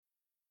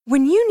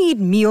When you need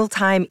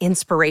mealtime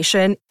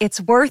inspiration,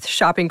 it's worth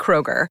shopping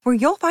Kroger, where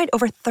you'll find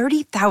over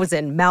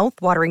 30,000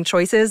 mouth-watering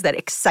choices that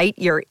excite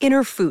your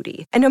inner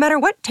foodie. And no matter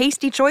what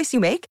tasty choice you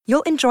make,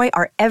 you'll enjoy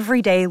our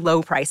everyday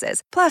low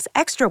prices, plus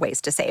extra ways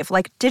to save,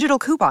 like digital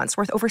coupons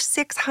worth over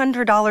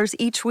 $600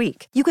 each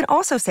week. You can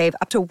also save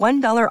up to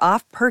 $1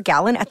 off per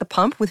gallon at the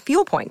pump with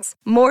fuel points.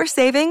 More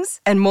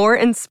savings and more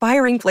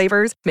inspiring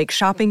flavors make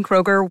shopping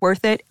Kroger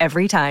worth it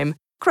every time.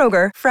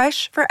 Kroger,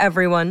 fresh for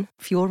everyone.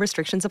 Fuel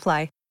restrictions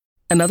apply.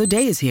 Another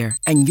day is here,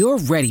 and you're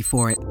ready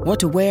for it. What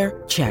to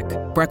wear? Check.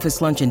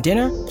 Breakfast, lunch, and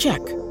dinner? Check.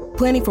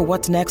 Planning for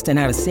what's next and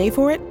how to save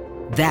for it?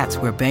 That's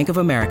where Bank of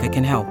America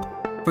can help.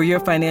 For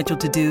your financial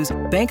to-dos,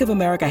 Bank of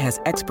America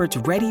has experts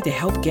ready to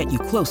help get you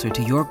closer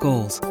to your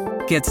goals.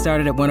 Get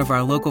started at one of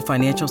our local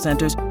financial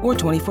centers or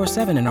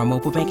 24/7 in our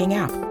mobile banking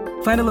app.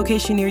 Find a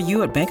location near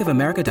you at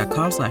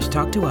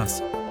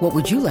bankofamerica.com/talktous. What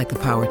would you like the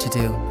power to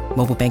do?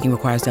 Mobile banking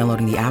requires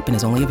downloading the app and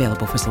is only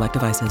available for select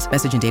devices.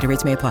 Message and data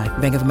rates may apply.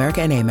 Bank of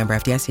America N.A., member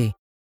FDIC.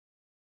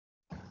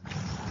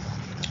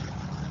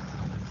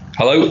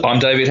 Hello, I'm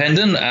David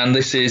Hendon, and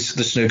this is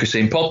the Snooker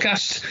Scene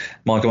Podcast.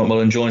 Michael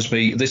McMullen joins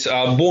me.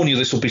 I'll warn you,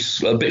 this will be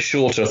a bit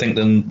shorter, I think,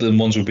 than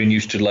ones we've been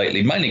used to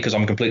lately, mainly because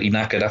I'm completely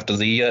knackered after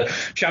the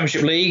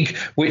Championship League,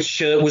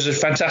 which was a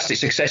fantastic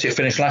success. It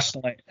finished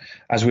last night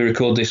as we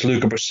record this.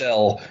 Luca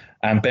Brecel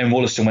and Ben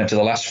Wollaston went to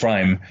the last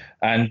frame,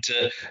 and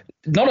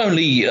not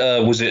only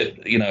was it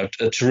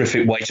a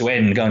terrific way to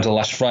end going to the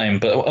last frame,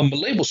 but an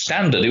unbelievable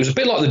standard. It was a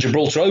bit like the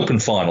Gibraltar Open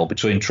final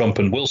between Trump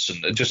and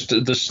Wilson. Just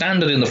the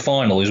standard in the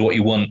final is what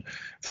you want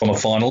from a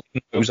final.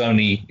 It was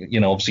only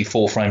obviously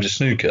 4 frames of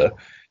snooker.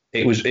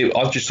 I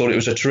just thought it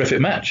was a terrific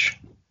match.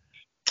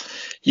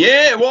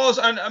 Yeah, it was.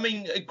 And I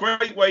mean, a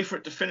great way for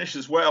it to finish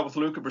as well, with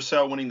Luca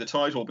Brecel winning the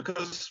title,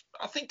 because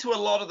I think to a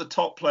lot of the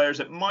top players,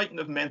 it mightn't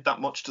have meant that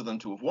much to them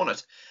to have won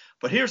it.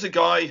 But here's a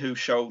guy who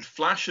showed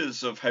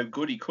flashes of how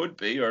good he could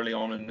be early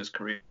on in his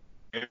career,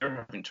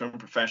 having turned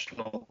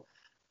professional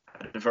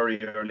at a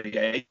very early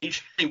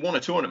age. He won a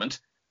tournament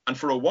and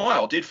for a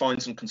while did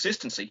find some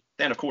consistency.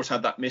 Then, of course,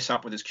 had that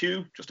mishap with his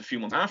cue just a few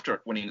months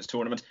after winning his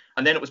tournament.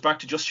 And then it was back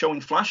to just showing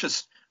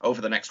flashes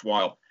over the next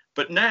while.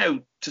 But now,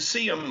 to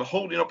see him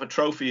holding up a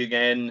trophy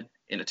again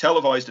in a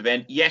televised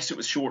event, yes, it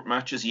was short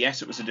matches,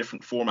 yes, it was a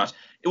different format.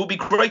 It would be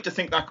great to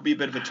think that could be a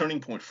bit of a turning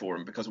point for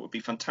him, because it would be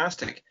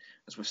fantastic,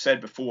 as we've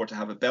said before, to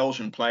have a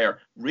Belgian player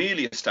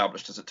really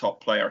established as a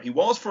top player. He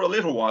was for a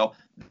little while,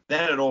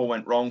 then it all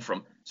went wrong for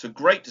him. So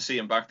great to see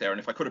him back there. And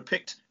if I could have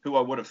picked who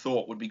I would have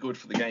thought would be good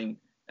for the game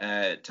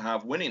to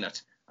have winning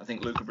it, I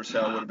think Luca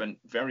Brecel would have been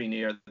very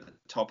near the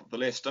top of the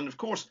list. And of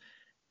course,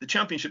 the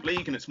Championship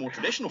League in its more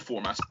traditional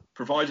format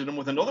provided him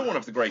with another one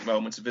of the great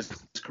moments of his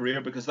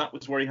career, because that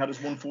was where he had his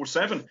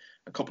 147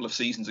 a couple of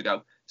seasons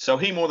ago. So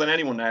he, more than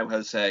anyone now,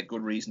 has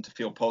good reason to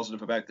feel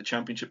positive about the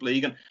Championship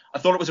League. And I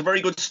thought it was a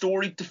very good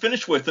story to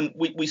finish with. And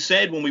we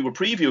said when we were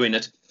previewing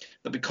it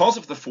that because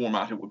of the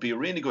format, it would be a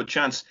really good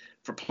chance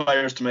for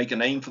players to make a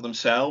name for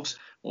themselves.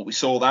 Well, we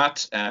saw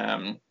that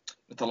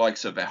with the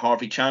likes of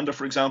Harvey Chanda,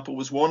 for example,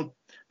 was one,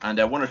 and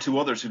one or two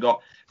others who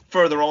got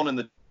further on in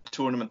the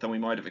tournament than we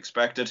might have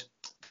expected.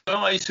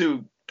 Guys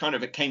who kind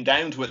of it came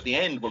down to at the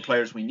end were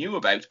players we knew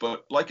about,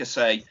 but like I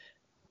say,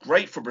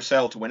 great for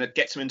Brecel to win it.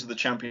 Gets him into the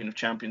Champion of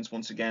Champions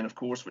once again, of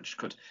course, which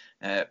could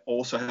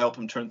also help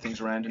him turn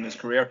things around in his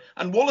career.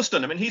 And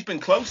Wollaston, I mean, he's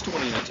been close to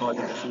winning a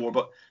title before,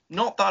 but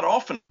not that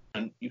often.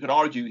 And you could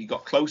argue he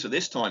got closer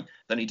this time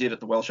than he did at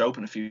the Welsh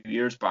Open a few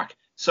years back.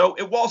 So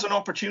it was an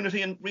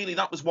opportunity, and really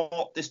that was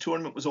what this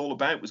tournament was all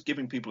about, was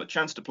giving people a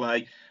chance to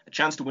play, a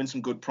chance to win some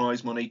good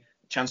prize money,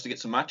 a chance to get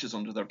some matches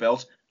under their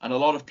belt, and a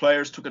lot of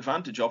players took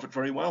advantage of it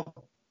very well.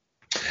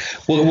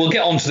 Well, we'll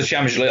get on to the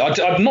Championship League.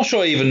 I'm not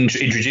sure I even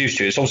introduced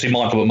you. It's obviously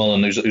Michael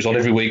McMullen who's on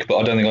every week, but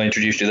I don't think I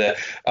introduced you there.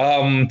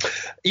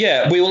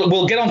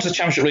 We'll get on to the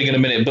Championship League in a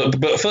minute,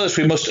 but first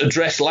we must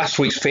address last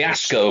week's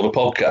fiasco of a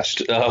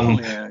podcast.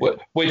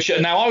 Which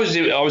now I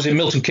was in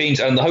Milton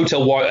Keynes, and the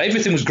hotel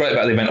everything was great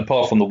about the event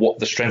apart from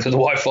the strength of the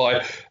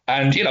Wi-Fi.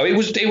 And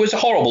it was a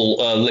horrible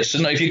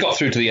listen. If you got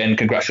through to the end,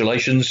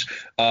 congratulations.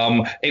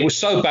 It was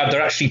so bad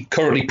they're actually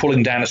currently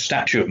pulling down a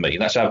statue of me.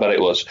 That's how bad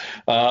it was.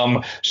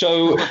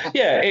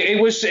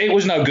 It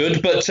was no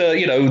good. But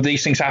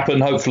these things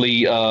happen.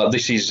 Hopefully,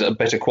 this is a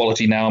better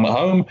quality now. I'm at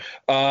home.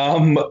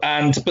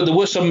 But there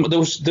were some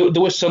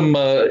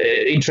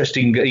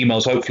interesting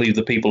emails. Hopefully,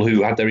 the people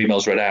who had their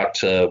emails read out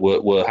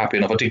were happy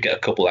enough. I did get a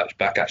couple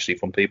back actually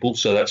from people,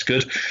 so that's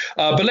good.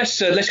 But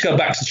let's go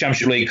back to the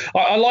Championship League.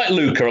 I like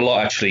Luca a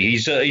lot actually.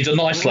 He's a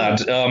nice lad.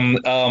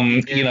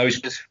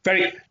 He's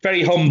very,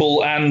 very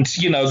humble, and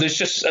there's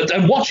just,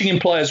 and watching him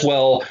play as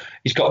well,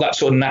 He's got that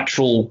sort of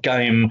natural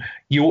game.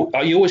 You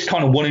always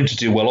kind of want him to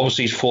do well.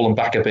 Obviously, he's fallen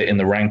back a bit in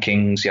the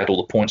rankings. He had all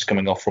the points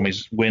coming off from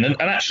his win. And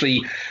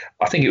actually,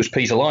 I think it was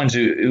Peter Lyons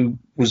who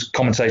was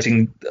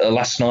commentating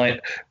last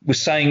night,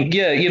 was saying,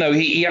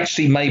 he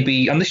actually may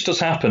be, and this does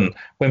happen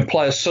when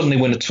players suddenly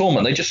win a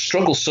tournament, they just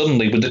struggle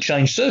suddenly with the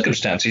changed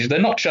circumstances. They're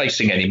not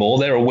chasing anymore.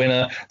 They're a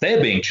winner.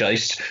 They're being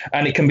chased,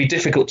 and it can be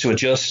difficult to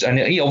adjust. And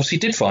he obviously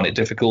did find it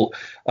difficult,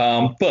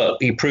 but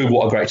he proved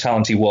what a great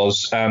talent he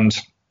was. And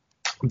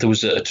there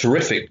was a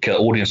terrific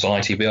audience on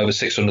ITV, over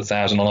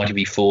 600,000 on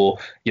ITV4. Sort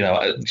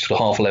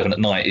of 11:30 at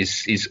night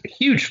is a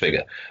huge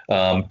figure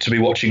to be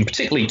watching,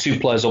 particularly two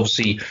players,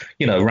 obviously,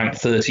 ranked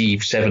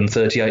 37,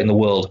 38 in the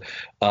world.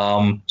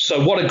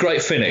 So what a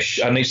great finish.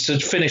 And it's a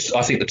finish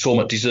I think the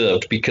tournament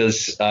deserved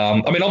because,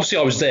 obviously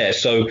I was there,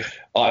 so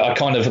I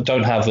kind of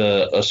don't have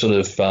a sort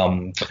of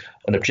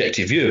an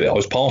objective view of it. I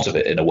was part of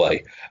it in a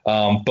way.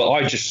 But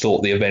I just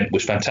thought the event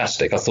was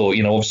fantastic. I thought,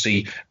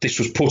 obviously this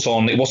was put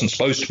on, it wasn't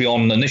supposed to be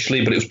on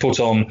initially, but it was put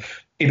on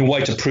in a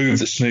way to prove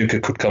that snooker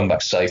could come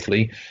back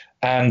safely.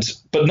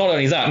 But not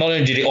only that, not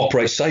only did it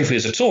operate safely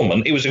as a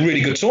tournament, it was a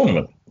really good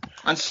tournament.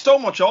 And so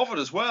much of it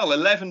as well,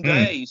 11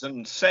 days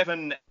and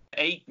 7,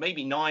 8,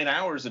 maybe 9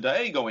 hours a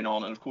day going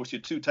on. And of course, you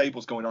had 2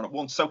 tables going on at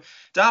once. So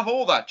to have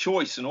all that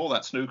choice and all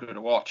that snooker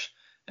to watch,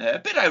 a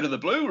bit out of the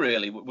blue,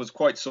 really, was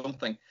quite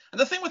something. And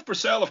the thing with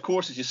Purcell, of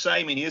course, as you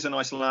say, he is a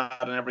nice lad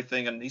and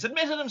everything. And he's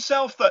admitted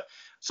himself that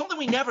something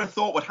we never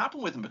thought would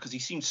happen with him because he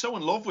seemed so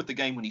in love with the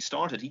game when he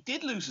started. He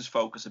did lose his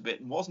focus a bit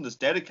and wasn't as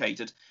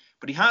dedicated.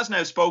 But he has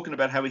now spoken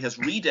about how he has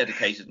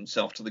rededicated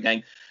himself to the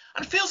game.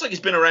 And it feels like he's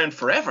been around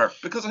forever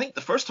because I think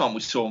the first time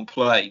we saw him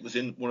play was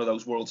in one of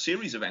those World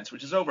Series events,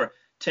 which is over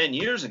 10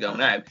 years ago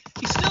now.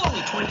 He's still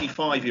only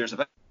 25 years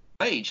of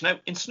age. Now,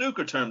 in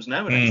snooker terms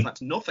nowadays,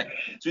 that's nothing.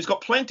 So he's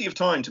got plenty of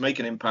time to make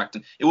an impact.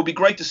 And it would be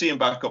great to see him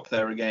back up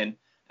there again.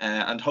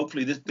 And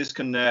hopefully this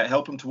can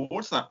help him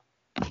towards that.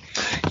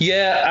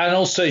 Yeah, and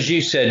also, as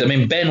you said,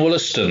 Ben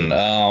Williston,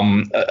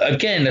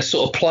 again, a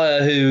sort of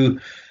player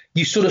who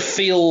you sort of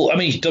feel,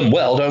 he's done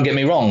well, don't get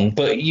me wrong,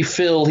 but you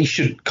feel he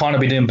should kind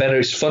of be doing better.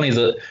 It's funny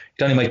that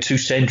he only made 2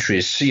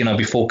 centuries,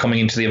 before coming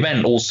into the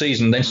event all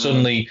season. Then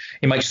suddenly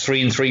he makes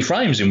 3 in 3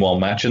 frames in one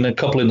match and a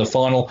couple in the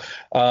final.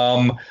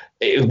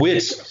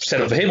 Weird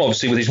setup for him,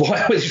 obviously, with his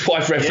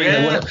wife refereeing.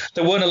 Yeah.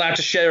 They weren't allowed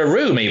to share a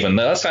room even.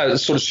 That's how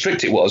sort of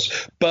strict it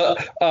was.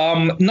 But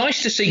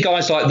nice to see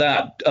guys like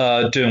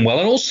that doing well.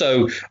 And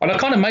also, and I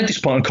kind of made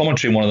this point in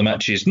commentary in one of the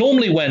matches,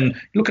 normally when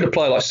you look at a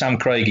player like Sam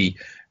Craigie,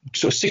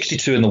 sort of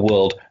 62 in the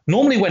world,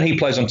 normally when he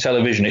plays on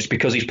television, it's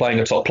because he's playing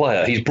a top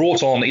player. He's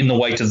brought on in the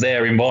way to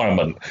their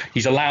environment.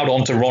 He's allowed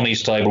onto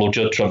Ronnie's table or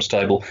Judd Trump's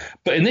table.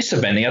 But in this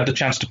event, he had the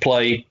chance to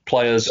play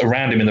players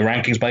around him in the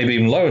rankings, maybe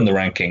even lower in the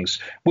rankings,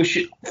 which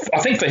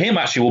I think for him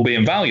actually will be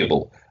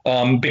invaluable.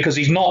 Because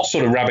he's not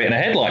sort of rabbit in the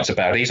headlights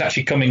about it. He's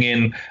actually coming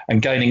in and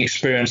gaining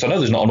experience. I know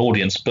there's not an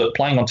audience, but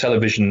playing on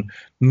television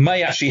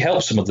may actually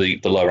help some of the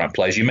low-ranked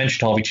players. You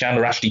mentioned Harvey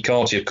Chandler. Ashley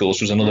Carty, of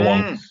course, was another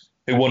one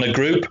who won a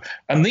group.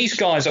 And these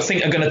guys, I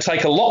think, are going to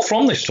take a lot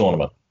from this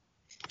tournament.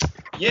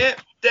 Yeah,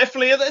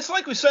 definitely. It's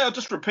like we say, I'll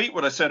just repeat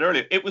what I said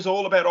earlier. It was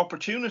all about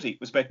opportunity. It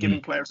was about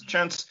giving players a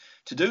chance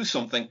to do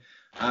something.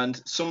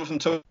 And some of them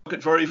took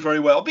it very,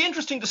 very well. It'll be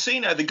interesting to see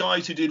now the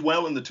guys who did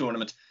well in the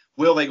tournament.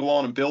 Will they go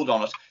on and build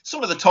on it?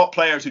 Some of the top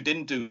players who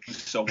didn't do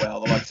so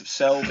well, the likes of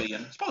Selby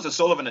and I suppose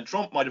O'Sullivan and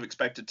Trump might have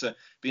expected to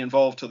be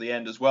involved till the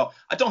end as well.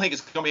 I don't think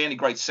it's going to be any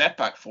great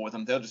setback for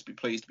them. They'll just be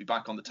pleased to be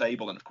back on the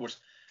table. And of course,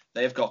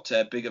 they've got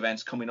big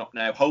events coming up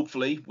now,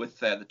 hopefully with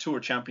the Tour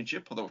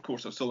Championship, although of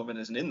course O'Sullivan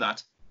isn't in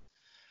that.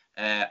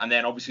 And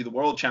then obviously the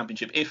World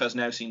Championship, if as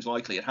now seems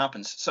likely it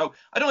happens. So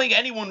I don't think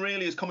anyone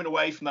really is coming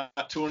away from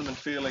that tournament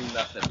feeling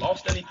that they've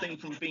lost anything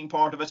from being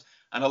part of it.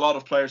 And a lot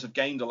of players have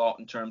gained a lot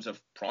in terms of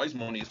prize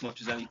money as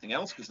much as anything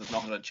else because they've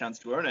not had a chance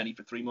to earn any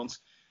for 3 months.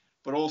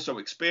 But also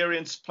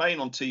experience, playing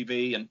on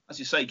TV, and as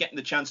you say, getting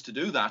the chance to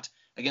do that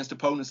against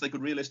opponents they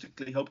could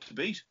realistically hope to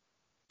beat.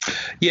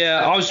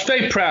 Yeah, I was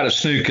very proud of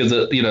snooker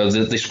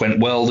that this went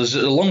well. There's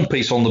a long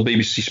piece on the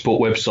BBC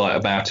Sport website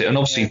about it, and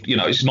obviously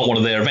it's not one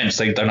of their events;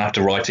 they don't have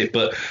to write it.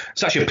 But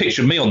it's actually a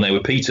picture of me on there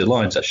with Peter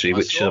Lyons, actually,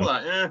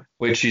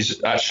 which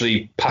is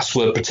actually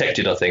password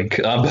protected, I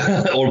think,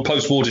 or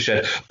post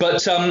watershed.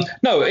 But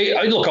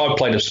look, I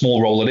played a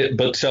small role in it,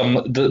 but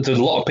there's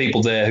a lot of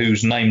people there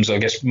whose names I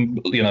guess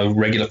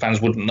regular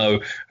fans wouldn't know,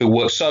 who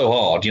worked so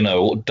hard,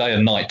 day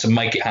and night to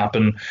make it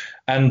happen.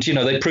 And,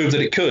 they proved that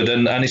it could.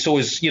 And it's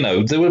always,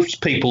 there were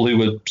people who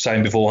were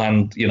saying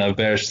beforehand,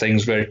 various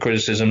things, various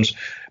criticisms.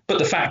 But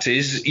the fact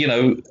is,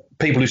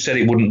 people who said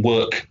it wouldn't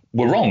work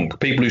were wrong.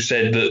 People who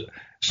said that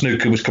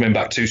snooker was coming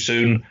back too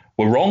soon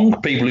were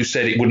wrong. People who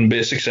said it wouldn't be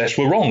a success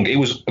were wrong. It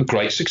was a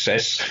great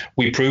success.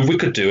 We proved we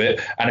could do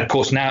it. And, of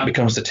course, now it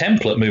becomes the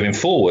template moving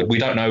forward. We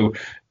don't know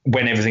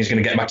when everything's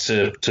going to get back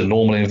to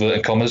normal, in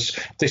inverted commas.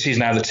 This is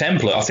now the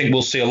template. I think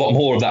we'll see a lot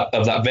more of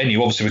that venue.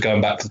 Obviously, we're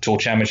going back to the Tour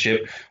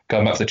Championship,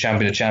 going back to the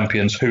Champion of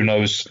Champions. Who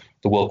knows?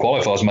 The World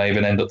Qualifiers may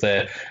even end up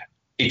there.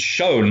 It's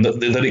shown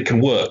that it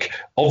can work.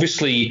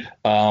 Obviously,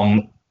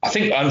 I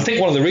think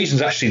one of the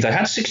reasons actually they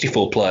had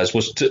 64 players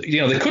was to,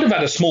 they could have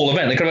had a small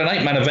event. They could have had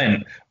an 8-man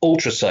event,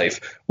 ultra safe.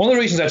 One of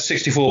the reasons they had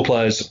 64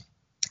 players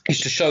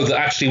is to show that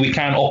actually we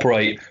can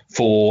operate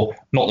for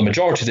not the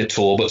majority of the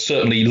tour, but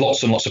certainly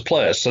lots and lots of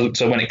players. So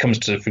when it comes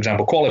to, for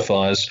example,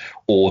 qualifiers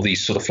or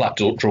these sort of flat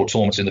draw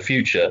tournaments in the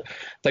future,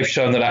 they've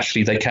shown that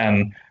actually they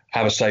can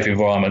have a safe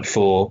environment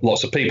for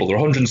lots of people. There are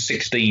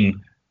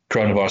 116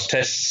 coronavirus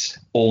tests,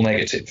 all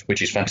negative,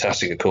 which is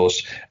fantastic, of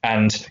course.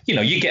 And,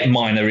 you get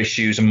minor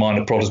issues and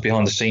minor problems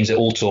behind the scenes at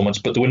all tournaments,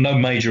 but there were no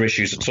major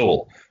issues at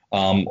all.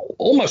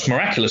 Almost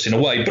miraculous in a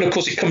way. But, of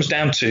course, it comes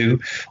down to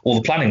all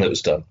the planning that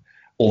was done,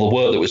 all the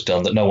work that was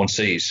done that no one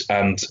sees.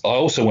 And I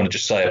also want to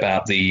just say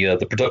about the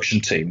production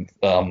team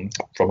from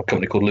a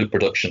company called Loop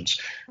Productions,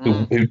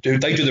 who they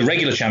do the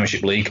regular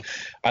Championship League,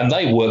 and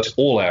they worked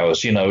all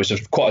hours. It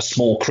was quite a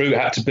small crew, it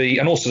had to be.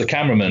 And also the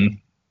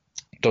cameraman,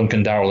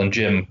 Duncan, Darrell and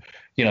Jim,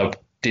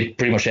 did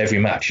pretty much every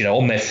match,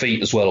 on their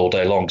feet as well all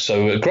day long.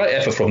 So a great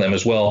effort from them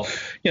as well.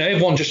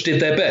 Everyone just did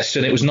their best,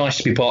 and it was nice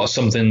to be part of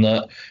something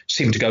that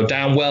seemed to go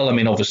down well. I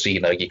mean, obviously,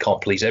 you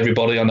can't please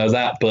everybody, I know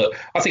that, but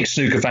I think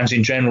snooker fans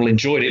in general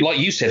enjoyed it. Like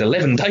you said,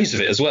 11 days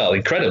of it as well,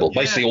 incredible.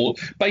 Yeah.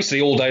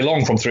 Basically all day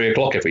long from 3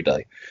 o'clock every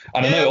day.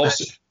 And yeah, I know,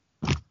 obviously.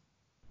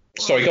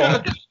 Sorry, go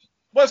on.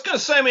 Well, I was going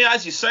to say,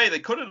 as you say, they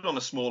could have done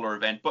a smaller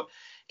event, but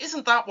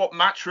isn't that what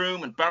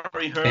Matchroom and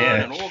Barry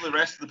Hearn and all the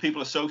rest of the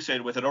people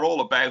associated with it are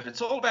all about?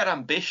 It's all about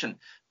ambition.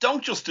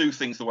 Don't just do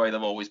things the way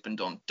they've always been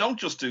done. Don't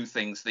just do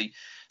things the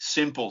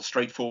simple,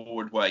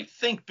 straightforward way.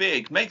 Think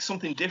big. Make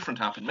something different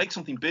happen. Make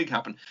something big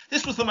happen.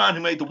 This was the man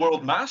who made the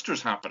World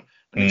Masters happen,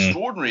 an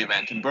extraordinary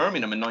event in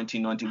Birmingham in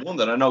 1991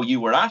 that I know you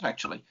were at,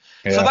 actually.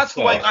 Yeah, so that's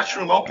the way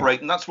Matchroom operate,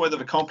 and that's why they've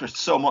accomplished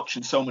so much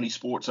in so many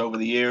sports over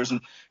the years.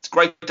 And it's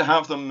great to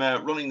have them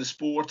running the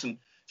sport and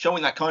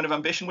showing that kind of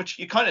ambition, which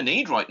you kind of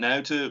need right now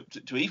to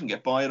even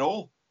get by at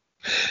all.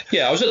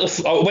 Yeah,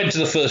 I went to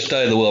the first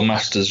day of the World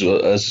Masters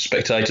as a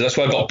spectator. That's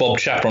why I got Bob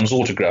Chaperon's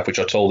autograph, which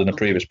I told in a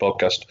previous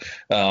podcast.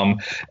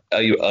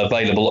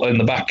 Available in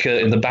the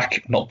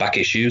back, not back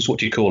issues. What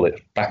do you call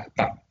it? Back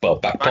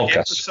podcasts.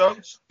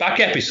 Episodes. Back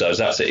episodes.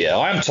 That's it. Yeah,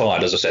 I am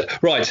tired, as I said.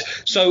 Right.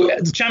 So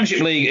the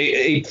Championship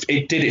League,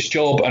 it did its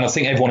job, and I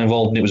think everyone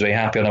involved in it was very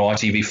happy. I know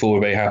ITV4 were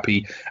very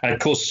happy, and of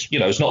course,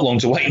 it's not long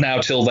to wait now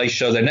till they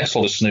show their next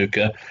lot of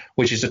snooker,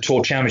 which is the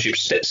Tour Championship.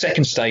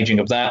 Second staging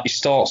of that. It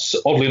starts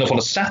oddly enough on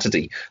a Saturday.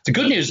 The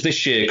good news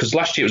this year, because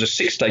last year it was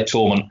a 6-day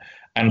tournament,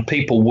 and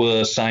people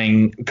were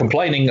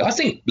complaining, I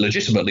think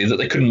legitimately, that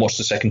they couldn't watch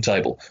the second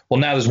table. Well,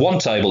 now there's one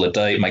table a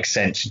day. It makes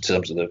sense in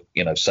terms of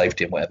the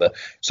safety and whatever.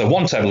 So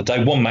one table a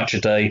day, one match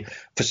a day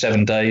for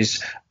 7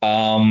 days.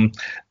 And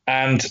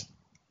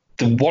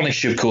the one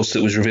issue, of course,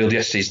 that was revealed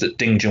yesterday is that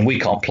Ding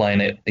Junhui can't play in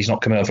it. He's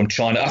not coming over from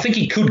China. I think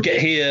he could get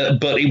here,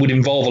 but it would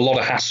involve a lot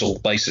of hassle,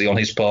 basically, on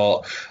his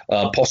part,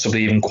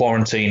 possibly even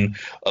quarantine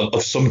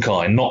of some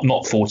kind,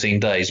 not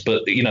 14 days.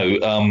 But,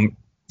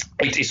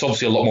 it's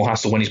obviously a lot more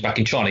hassle when he's back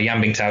in China.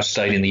 Yan Bingtao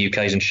stayed in the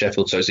UK, he's in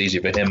Sheffield, so it's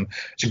easier for him.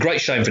 It's a great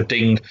shame for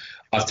Ding.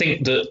 I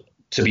think that,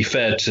 to be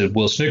fair to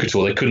World Snooker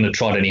Tour, they couldn't have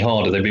tried any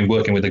harder. They've been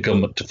working with the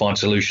government to find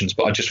solutions,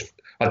 but I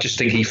just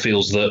think he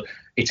feels that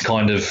it's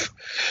kind of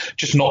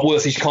just not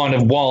worth his kind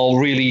of while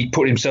really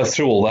putting himself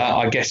through all that.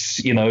 I guess,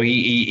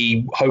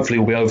 he hopefully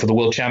will be over for the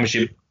World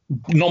Championship.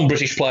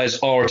 Non-British players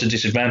are at a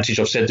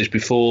disadvantage. I've said this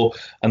before,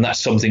 and that's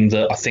something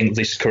that I think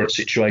this current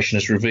situation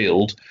has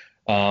revealed.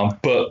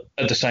 But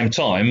at the same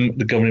time,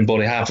 the governing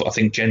body have, I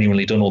think,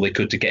 genuinely done all they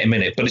could to get him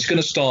in it. But it's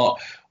going to start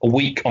a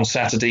week on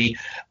Saturday.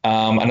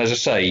 And as I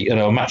say,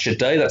 a match a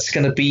day, that's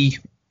going to be,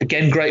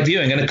 again, great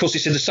viewing. And of course,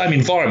 it's in the same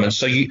environment.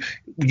 So you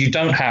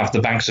don't have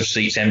the banks of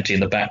seats empty in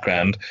the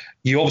background.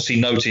 You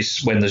obviously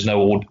notice when there's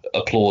no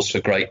applause for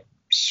great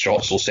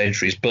shots or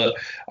centuries. But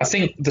I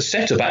think the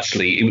setup,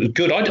 actually, it was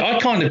good. I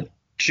kind of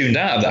tuned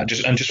out of that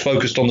just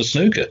focused on the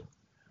snooker.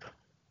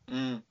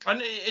 And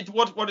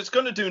what it's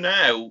going to do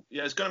now,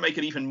 it's going to make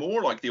it even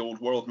more like the old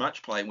World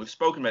Match Play. And we've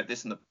spoken about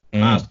this in the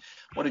past.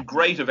 What a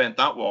great event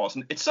that was.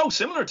 And it's so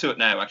similar to it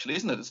now, actually,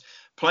 isn't it? It's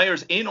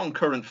players in on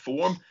current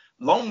form,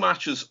 long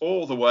matches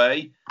all the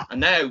way. And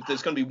now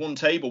there's going to be one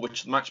table,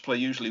 which the Match Play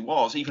usually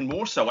was, even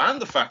more so.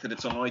 And the fact that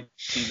it's on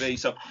ITV.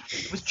 So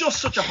it was just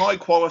such a high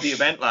quality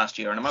event last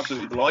year. And I'm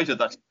absolutely delighted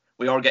that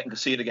we are getting to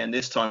see it again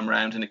this time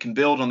around. And it can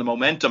build on the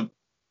momentum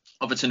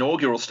of its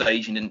inaugural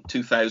staging in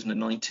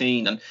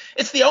 2019, and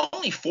it's the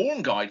only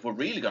form guide we're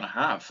really going to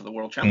have for the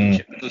World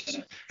Championship, because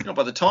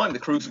by the time the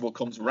Crucible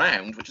comes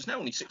around, which is now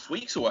only 6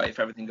 weeks away if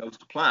everything goes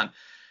to plan,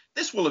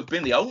 this will have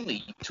been the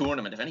only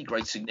tournament of any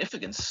great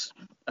significance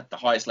at the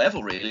highest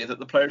level, really, that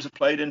the players have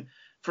played in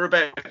for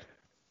about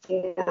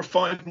 4 or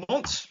 5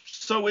 months.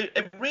 So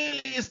it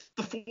really is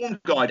the form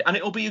guide, and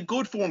it'll be a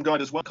good form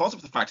guide as well because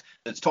of the fact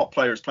that it's top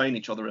players playing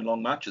each other in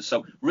long matches.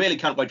 So really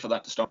can't wait for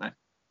that to start now.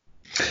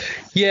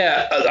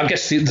 Yeah, I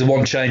guess the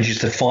one change is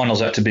the finals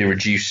had to be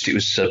reduced. It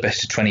was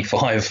best of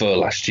 25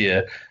 last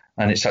year,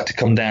 and it's had to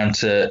come down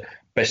to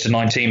best of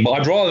 19. But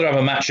I'd rather have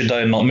a match a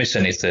day and not miss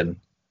anything.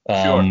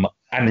 Sure.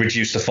 and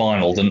reduce the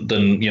final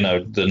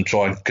than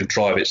try and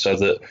contrive it so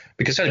that,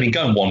 because it's only been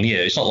going 1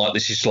 year. It's not like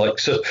this is like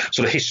sort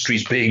of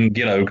history's being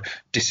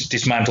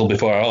dismantled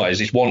before our eyes.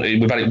 We've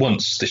had it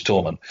once, this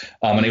tournament,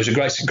 and it was a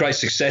great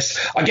success.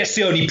 I guess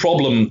the only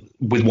problem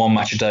with one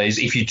match a day is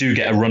if you do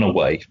get a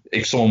runaway,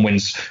 if someone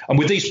wins, and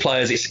with these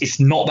players it's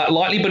not that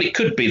likely, but it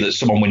could be that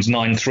someone wins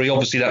 9-3.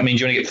 Obviously that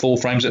means you only get 4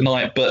 frames at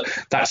night, but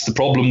that's the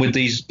problem with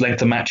these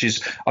length of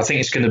matches. I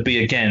think it's going to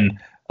be again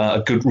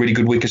a really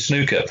good week of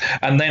snooker.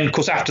 And then, of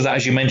course, after that,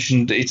 as you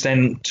mentioned, it's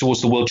then towards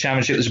the World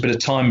Championship. There's a bit of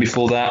time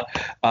before that.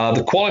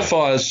 The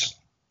qualifiers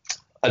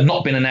have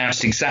not been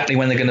announced exactly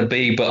when they're going to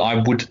be, but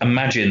I would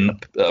imagine,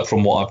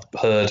 from what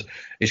I've heard,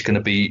 it's going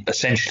to be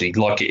essentially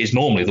like it is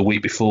normally the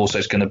week before. So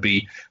it's going to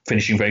be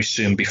finishing very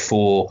soon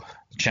before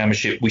the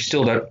championship. We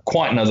still don't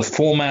quite know the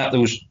format.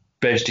 There was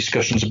various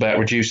discussions about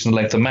reducing the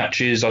length of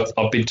matches.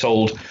 I've been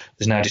told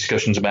there's now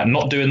discussions about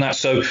not doing that.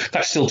 So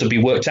that's still to be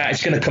worked out.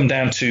 It's going to come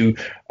down to,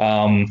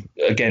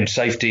 again,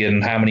 safety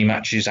and how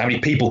many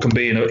people can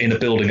be in a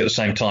building at the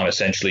same time,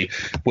 essentially.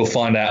 We'll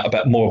find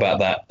out more about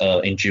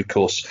that in due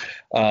course.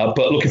 But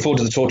looking forward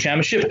to the Tour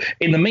Championship.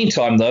 In the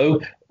meantime,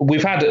 though,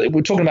 we're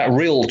talking about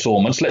real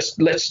tournaments.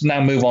 Let's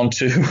now move on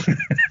to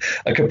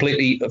a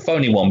completely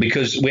phony one,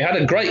 because we had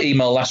a great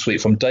email last week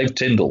from Dave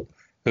Tyndall,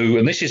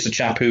 and this is the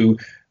chap who,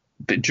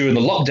 during the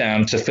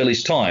lockdown, to fill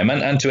his time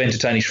and to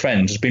entertain his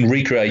friends, has been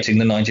recreating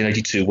the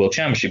 1982 World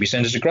Championship. He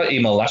sent us a great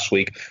email last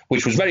week,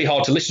 which was very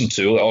hard to listen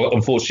to,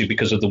 unfortunately,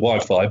 because of the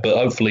Wi-Fi, but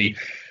hopefully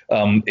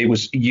it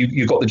was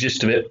you got the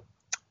gist of it.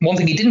 One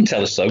thing he didn't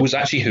tell us, though, was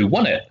actually who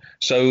won it.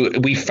 So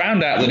we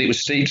found out that it was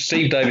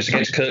Steve Davis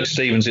against Kirk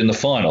Stevens in the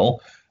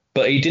final,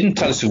 but he didn't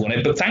tell us who won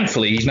it. But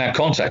thankfully, he's now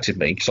contacted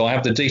me, so I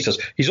have the details.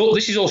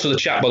 This is also the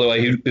chap, by the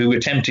way, who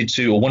attempted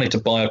to or wanted to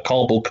buy a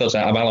cardboard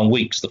cutout of Alan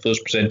Weeks, the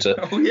first presenter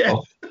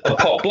of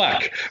Pot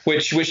Black,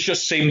 which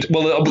just seemed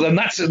well. And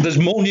there's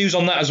more news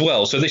on that as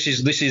well. So this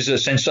is a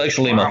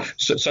sensational email. Wow.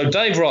 So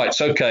Dave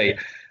writes, okay,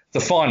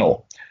 the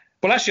final.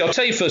 Well, actually, I'll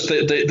tell you first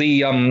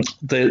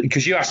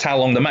because you asked how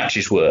long the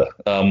matches were.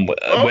 Well,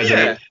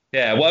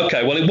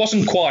 okay. Well, it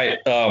wasn't quite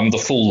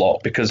the full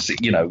lot, because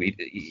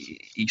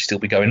he'd still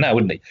be going now,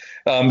 wouldn't he?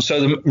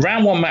 So the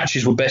round 1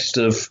 matches were best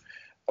of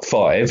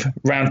 5,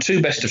 round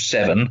 2 best of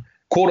 7,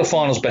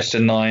 quarterfinals best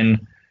of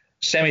 9,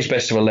 semis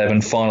best of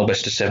 11, final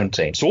best of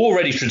 17. So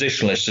already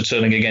traditionalists are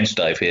turning against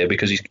Dave here,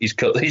 because he's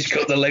cut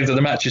the length of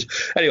the matches.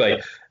 Anyway.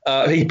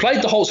 He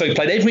played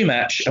every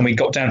match, and we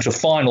got down to a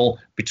final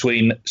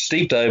between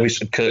Steve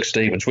Davis and Kirk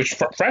Stevens, which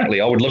frankly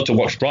I would love to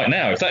watch right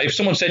now. If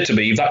someone said to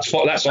me that's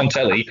on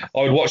telly,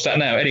 I would watch that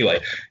now. Anyway,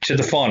 he said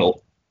the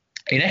final.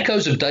 In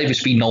echoes of Davis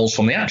v Knowles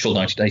from the actual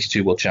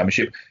 1982 World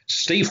Championship,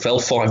 Steve fell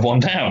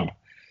 5-1 down.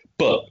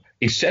 But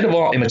instead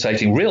of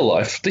imitating real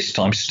life, this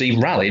time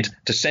Steve rallied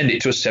to send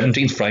it to a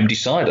 17th frame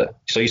decider.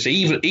 So you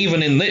see,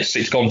 even in this,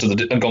 it's gone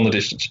the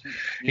distance.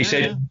 He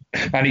said,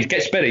 and it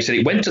gets better. He said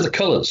it went to the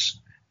colours.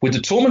 With the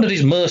tournament at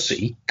his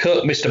mercy,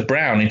 Kirk missed a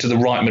brown into the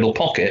right middle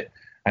pocket,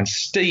 and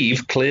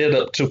Steve cleared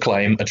up to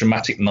claim a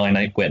dramatic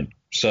 9-8 win.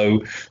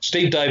 So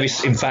Steve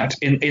Davis, in fact,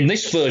 in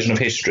this version of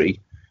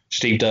history,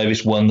 Steve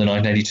Davis won the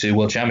 1982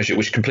 World Championship,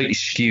 which completely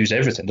skews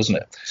everything, doesn't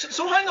it?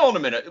 So hang on a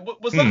minute.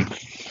 Was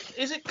that?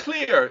 Is it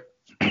clear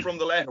from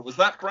the letter? Was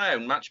that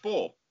brown match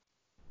ball?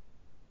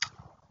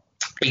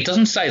 He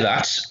doesn't say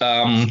that. But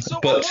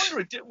I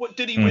wonder,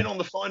 did he win on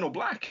the final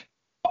black?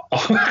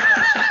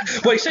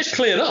 Well, it says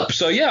cleared up,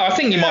 so yeah, I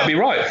think you might be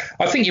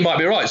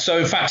right. So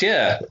in fact,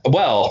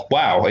 well,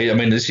 wow. I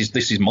mean, this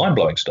is mind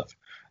blowing stuff.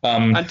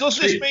 And does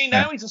this mean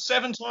now he's a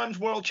 7 times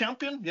world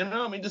champion?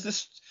 I mean, does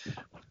this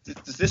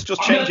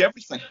just change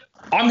everything?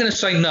 I'm going to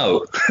say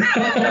no.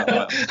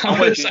 I'm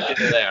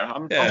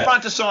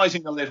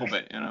fantasizing a little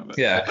bit, But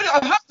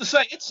I have to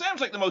say, it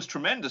sounds like the most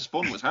tremendous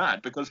fun was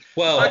had, because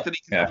the fact that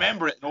he can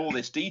remember it in all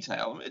this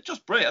detail, it's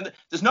just brilliant. And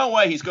there's no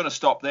way he's going to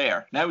stop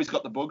there. Now he's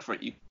got the bug for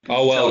it. You can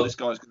tell this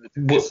guy's going to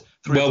do this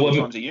 3 or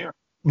 4 times a year.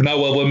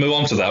 No, well, we'll move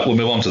on to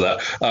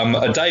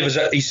that.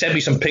 Dave he sent me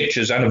some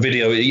pictures and a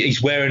video.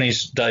 He's wearing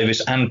his Davis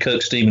and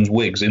Kirk Stevens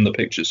wigs in the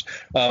pictures.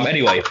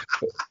 Anyway,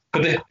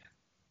 but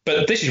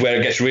this is where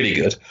it gets really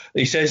good.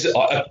 He says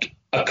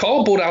a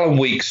cardboard Alan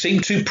Weeks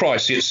seemed too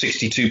pricey at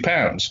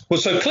 £62.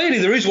 Well, so clearly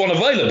there is one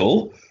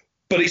available,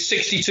 but it's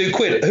 62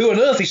 quid. Who on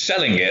earth is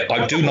selling it?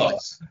 I do not.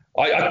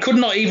 I could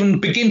not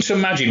even begin to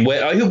imagine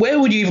where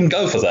would you even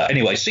go for that?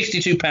 Anyway,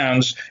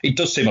 £62. It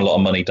does seem a lot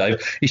of money,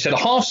 Dave. He said a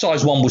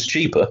half-size one was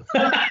cheaper,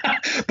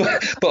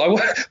 but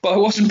I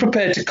wasn't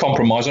prepared to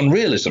compromise on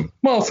realism.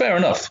 Well, fair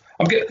enough.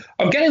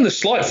 I'm getting the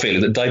slight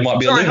feeling that Dave might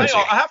be a lunatic.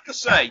 Hang on, I have to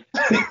say,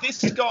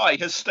 this guy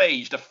has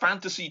staged a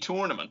fantasy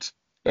tournament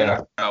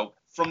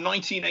from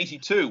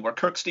 1982 where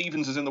Kirk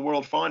Stevens is in the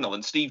world final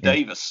and Steve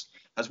Davis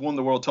has won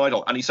the world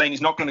title, and he's saying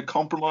he's not going to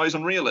compromise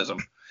on realism.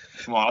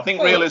 Come on, I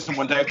think realism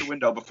went out the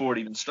window before it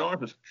even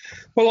started.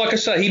 Well, like I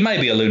say, he may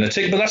be a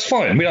lunatic, but that's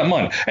fine. We don't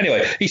mind.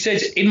 Anyway, he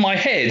says, in my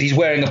head, he's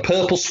wearing a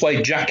purple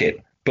suede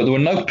jacket, but there were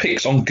no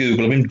pics on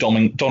Google of him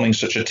donning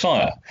such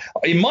attire.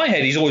 In my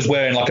head, he's always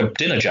wearing like a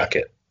dinner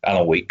jacket,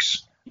 Alan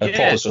Weeks. a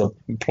proper sort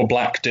of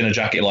black dinner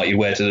jacket like you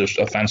wear to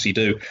a fancy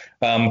do.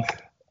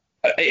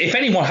 If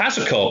anyone has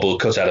a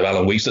cardboard cutout of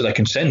Alan Weeks that they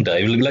can send,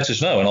 Dave, let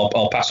us know, and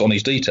I'll pass on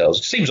his details.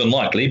 It seems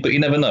unlikely, but you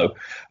never know.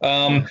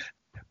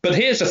 But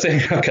here's the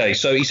thing. Okay,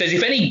 so he says,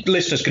 if any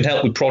listeners can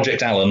help with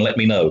Project Alan, let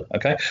me know.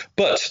 Okay,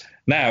 but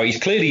now he's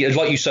clearly,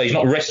 like you say, he's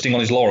not resting on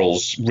his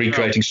laurels,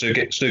 recreating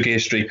snooker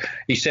history.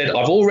 He said,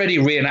 I've already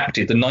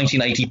reenacted the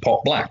 1980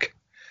 Pot Black.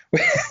 We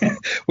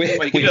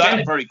can do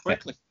that very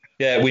quickly.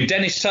 Yeah, with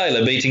Dennis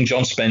Taylor beating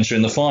John Spencer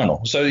in the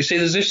final. So you see,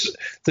 there's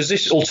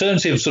this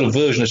alternative sort of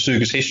version of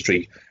snooker's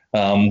history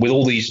with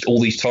all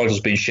these titles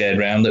being shared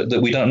around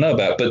that we don't know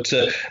about. But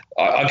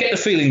I get the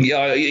feeling,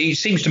 it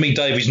seems to me,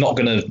 Dave, he's not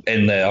going to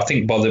end there. I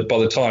think by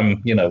the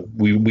time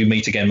we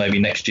meet again, maybe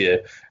next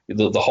year,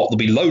 there'll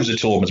be loads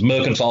of tournaments,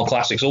 Mercantile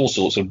Classics, all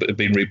sorts have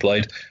been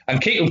replayed, and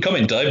keep them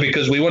coming, Dave,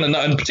 because we want to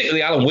know, and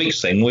particularly Alan Weeks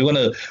thing, we want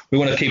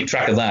to keep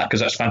track of that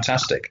because that's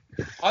fantastic.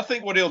 I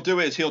think what he'll do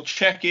is he'll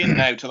check in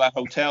now to that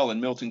hotel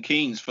in Milton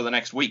Keynes for the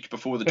next week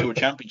before the Tour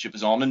Championship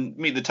is on, and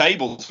the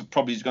tables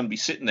probably is going to be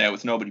sitting there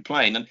with nobody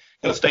playing, and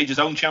he'll stage his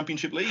own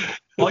championship league,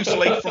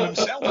 isolate from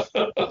himself.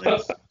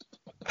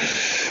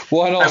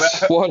 Why not?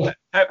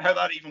 How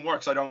that even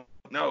works, I don't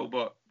know,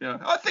 but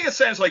I think it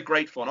sounds like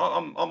great fun.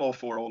 I'm all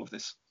for all of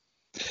this.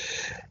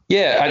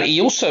 Yeah, and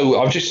he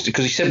also,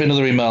 because he sent me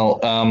another email,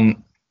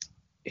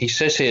 he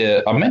says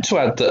here, I meant to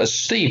add that as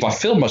Steve, I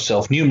filmed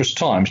myself numerous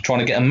times trying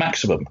to get a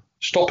maximum,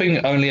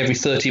 stopping only every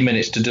 30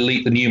 minutes to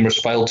delete the numerous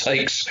failed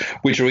takes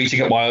which are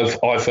eating up my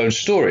iPhone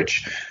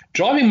storage.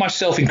 Driving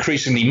myself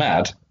increasingly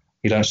mad,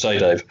 you don't say,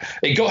 Dave.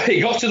 It got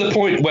to the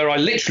point where I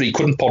literally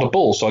couldn't pot a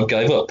ball, so I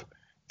gave up.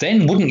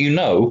 Then, wouldn't you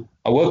know,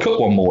 I woke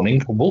up one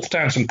morning, wolfed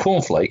down some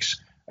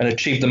cornflakes, and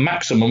achieved the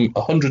maximum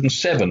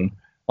 107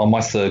 on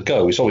my third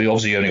go. So we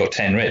obviously only got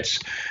 10 reds.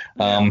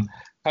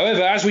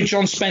 However, as with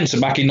John Spencer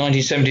back in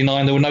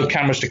 1979, there were no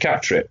cameras to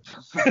capture it.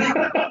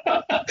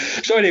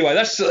 So anyway,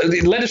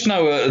 let us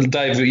know,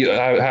 Dave,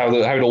 how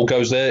it all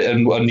goes there,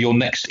 and your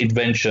next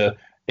adventure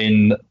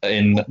in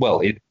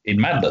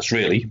madness,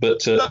 really.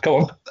 But go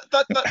on.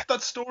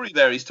 That story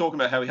there, he's talking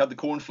about how he had the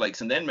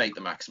cornflakes and then made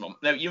the maximum.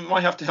 Now, you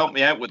might have to help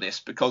me out with this,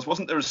 because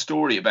wasn't there a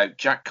story about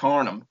Jack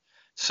Carnham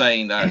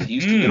saying that he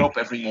used to get up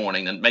every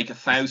morning and make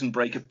 1,000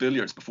 break of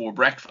billiards before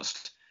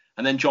breakfast?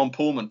 And then John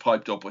Pullman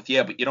piped up with,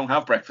 but you don't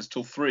have breakfast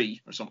till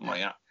 3 or something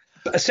like that.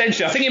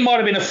 Essentially, I think it might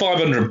have been a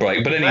 500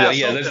 break, but anyway,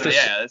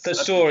 the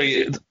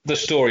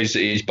story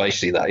is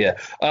basically that, yeah.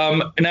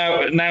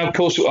 Now, of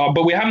course,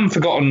 but we haven't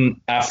forgotten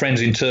our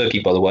friends in Turkey,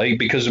 by the way,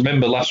 because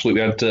remember last week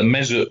we had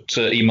Mesut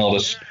emailed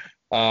us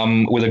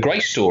with a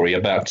great story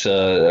about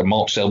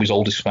Mark Selby's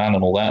oldest fan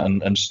and all that,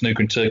 and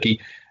snooker in Turkey,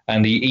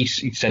 and he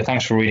said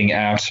thanks for reading it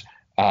out.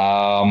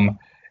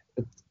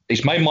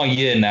 It's made my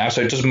year now,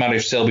 so it doesn't matter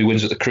if Selby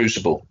wins at the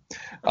Crucible.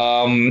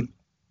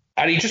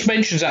 And he just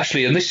mentions,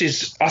 actually, and I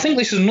think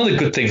this is another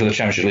good thing for the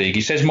Championship League.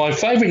 He says, my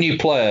favourite new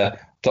player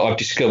that I've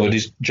discovered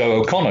is Joe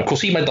O'Connor. Of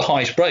course, he made the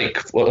highest break,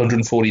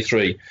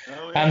 143.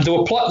 Oh, yeah. And there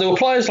were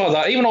players like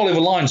that, even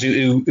Oliver Lyons,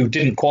 who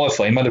didn't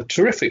qualify. He made a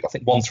terrific, I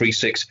think,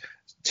 136.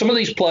 Some of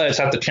these players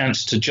had the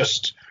chance to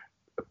just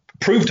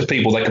prove to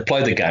people they could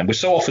play the game. We're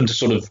so often to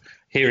sort of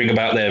hearing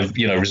about their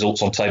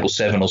results on table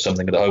 7 or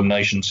something at the home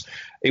nations.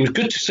 It was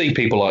good to see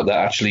people like that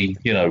actually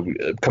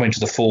coming to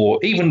the fore,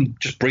 even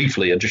just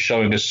briefly, and just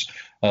showing us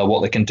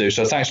what they can do.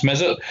 So thanks,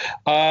 Mesut.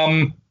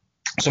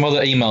 Some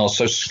other emails.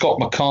 So Scott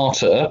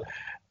McCarter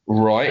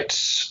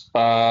writes,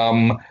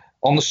 on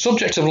the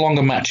subject of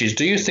longer matches,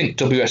 do you think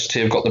WST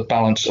have got the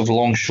balance of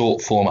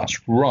long-short formats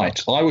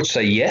right? I would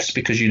say yes,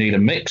 because you need a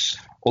mix.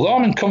 Although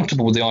I'm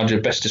uncomfortable with the idea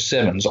of best of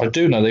sevens, I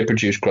do know they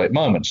produce great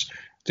moments.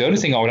 The only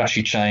thing I would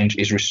actually change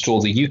is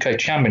restore the UK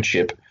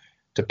Championship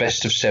to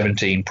best of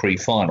 17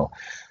 pre-final.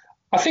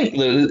 I think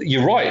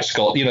you're right,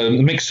 Scott. The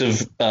mix of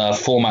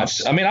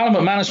formats. I mean, Alan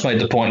McManus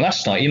made the point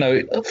last night.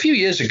 A few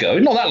years ago,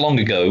 not that long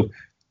ago,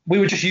 we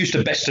were just used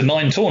to best of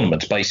 9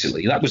 tournaments.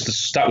 Basically, that was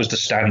the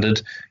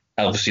standard.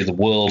 Obviously, the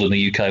world and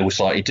the UK were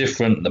slightly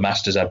different. The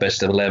Masters had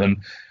best of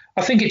 11.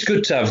 I think it's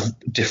good to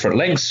have different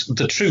lengths.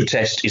 The true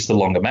test is the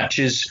longer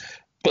matches.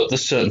 But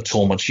there's certain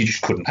tournaments you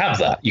just couldn't have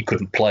that. You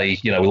couldn't play,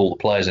 with all the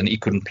players, and you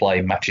couldn't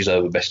play matches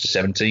over best of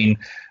 17.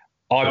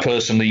 I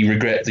personally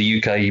regret the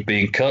UK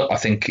being cut. I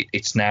think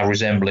it's now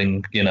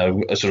resembling,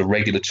 a sort of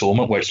regular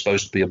tournament where it's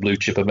supposed to be a blue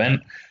chip event.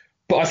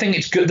 But I think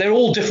it's good. They're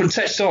all different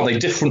tests, aren't they?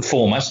 Different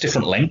formats,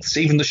 different lengths.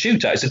 Even the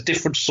shootout is a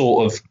different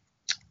sort of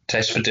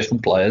test for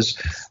different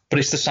players, but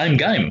it's the same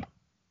game.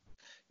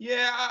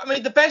 Yeah, I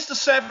mean, the best of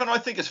 7 I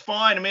think is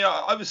fine. I mean,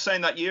 I was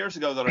saying that years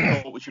ago that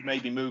I thought we should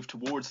maybe move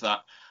towards that.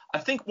 I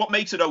think what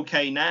makes it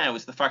okay now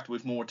is the fact that we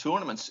have more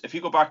tournaments. If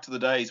you go back to the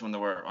days when there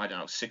were,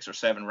 6 or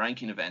 7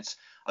 ranking events,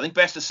 I think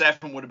best of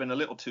 7 would have been a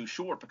little too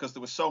short because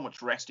there was so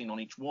much resting on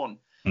each one.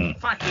 The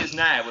fact is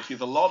now, if you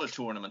have a lot of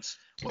tournaments,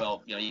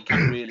 well, you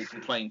can't really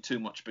complain too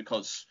much,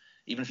 because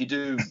even if you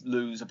do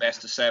lose a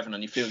best of 7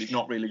 and you feel you've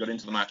not really got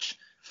into the match,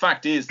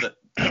 fact is that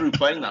through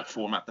playing that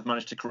format, they've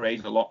managed to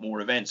create a lot more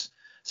events.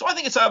 So I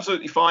think it's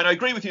absolutely fine. I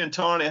agree with you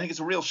entirely. I think it's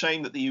a real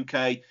shame that the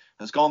UK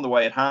has gone the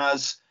way it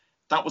has.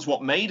 that was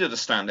what made it a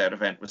standout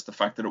event, was the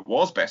fact that it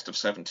was best of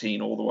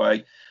 17 all the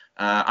way.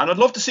 And I'd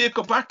love to see it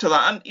go back to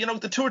that. And, you know,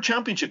 the Tour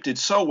Championship did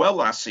so well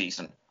last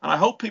season. And I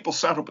hope people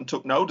sat up and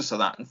took notice of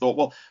that and thought,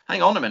 well,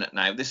 hang on a minute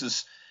now.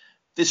 This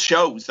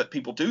shows that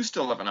people do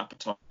still have an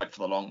appetite for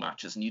the long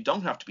matches, and you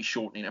don't have to be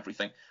shortening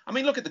everything. I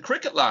mean, look at the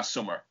cricket last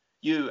summer.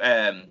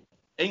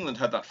 England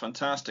had that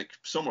fantastic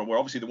summer where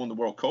obviously they won the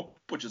World Cup,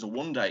 which is a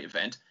one-day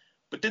event.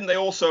 But didn't they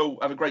also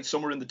have a great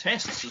summer in the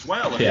tests as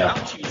well? And that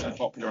was hugely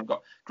popular and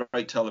got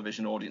great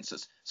television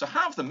audiences. So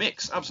have the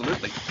mix,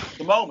 absolutely. At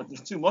the moment,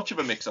 there's too much of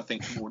a mix, I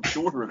think, towards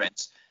shorter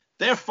events.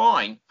 They're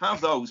fine. Have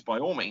those by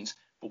all means.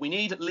 But we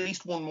need at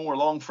least one more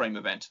long frame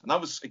event. And that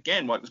was,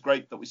 again, why it was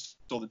great that we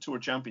saw the Tour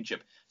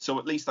Championship. So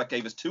at least that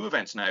gave us 2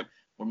 events now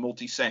where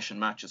multi-session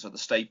matches are the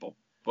staple.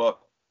 But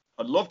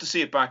I'd love to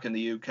see it back in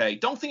the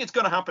UK. Don't think it's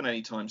going to happen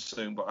anytime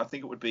soon, but I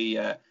think it would be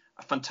a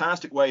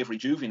fantastic way of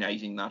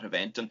rejuvenating that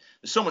event. And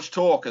there's so much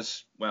talk,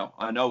 as well,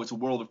 I know it's a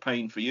world of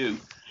pain for you,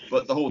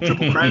 but the whole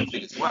Triple Crown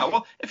thing as well.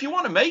 Well, if you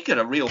want to make it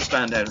a real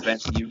standout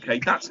event in the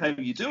UK, that's how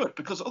you do it,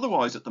 because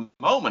otherwise at the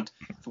moment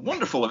it's a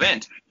wonderful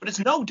event, but it's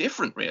no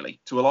different really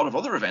to a lot of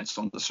other events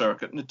on the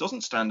circuit, and it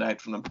doesn't stand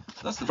out from them.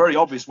 That's the very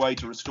obvious way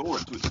to restore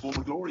it to its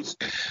former glories.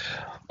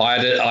 I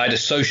had a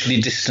socially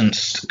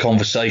distanced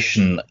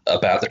conversation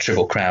about the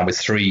Triple Crown with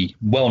 3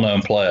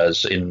 well-known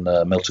players in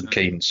Milton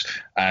Keynes,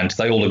 and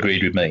they all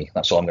agreed with me.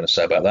 That's all I'm going to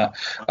say about that.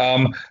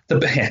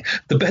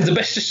 The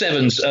best of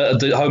sevens,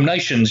 the home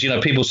nations, you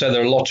know, people say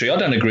they're a lottery. I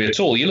don't agree at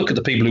all. You look at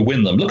the people who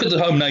win them. Look at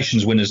the home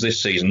nations winners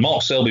this season.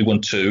 Mark Selby won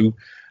 2.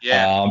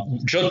 Yeah.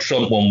 Judd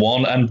Trump won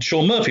 1 and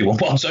Sean Murphy won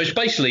 1. So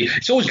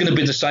it's always going to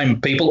be the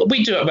same people.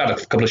 We do have about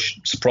a couple of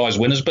surprise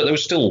winners, but there were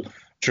still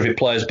terrific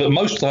players. But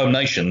most of the home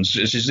nations,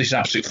 this is an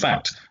absolute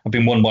fact, have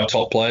been won by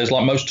top players,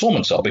 like most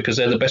tournaments are, because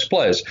they're the best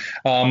players.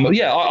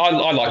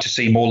 I like to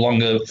see more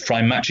longer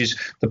frame matches.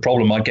 The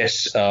problem, I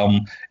guess,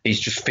 is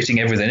just fitting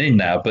everything in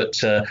now.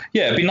 But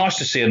it'd be nice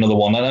to see another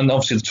one. And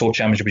obviously the Tour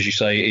Championship, as you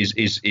say,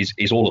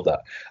 is all of that.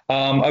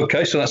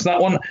 Okay, so that's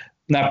that one.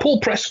 Now, Paul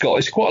Prescott,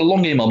 it's quite a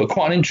long email, but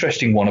quite an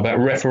interesting one about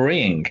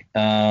refereeing.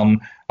 I'm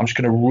just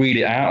going to read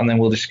it out and then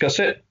we'll discuss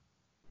it.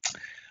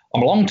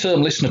 I'm a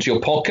long-term listener to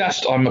your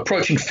podcast. I'm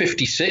approaching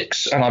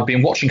 56, and I've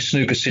been watching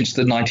snooker since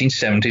the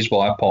 1970s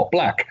via Pot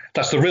Black.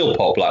 That's the real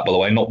Pot Black, by the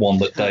way, not one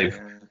that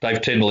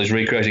Dave Tyndall is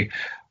recreating.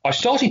 I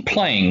started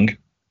playing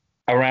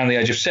around the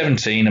age of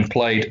 17 and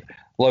played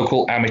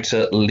local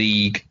amateur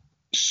league.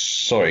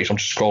 Sorry, I'm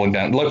just scrolling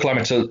down. Local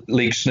amateur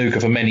league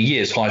snooker for many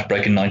years, highest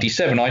break in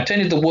 97. I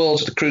attended the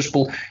Worlds at the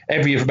Crucible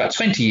every year for about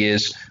 20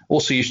 years.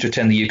 Also used to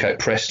attend the UK at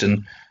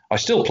Preston. I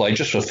still play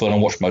just for fun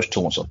and watch most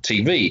tournaments on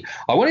TV.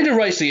 I wanted to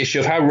raise the issue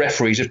of how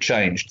referees have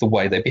changed the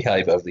way they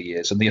behave over the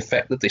years and the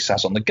effect that this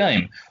has on the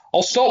game.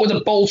 I'll start with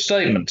a bold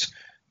statement.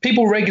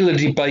 People regularly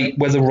debate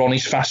whether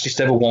Ronnie's fastest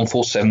ever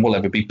 147 will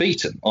ever be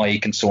beaten, i.e.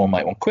 can someone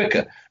make one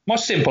quicker? My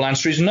simple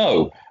answer is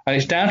no, and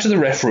it's down to the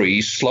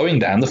referees slowing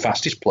down the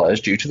fastest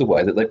players due to the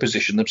way that they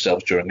position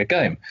themselves during a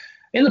game.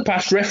 In the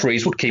past,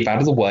 referees would keep out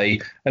of the way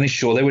and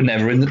ensure they were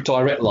never in the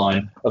direct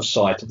line of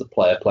sight of the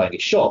player playing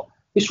his shot.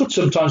 This would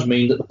sometimes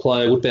mean that the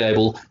player would be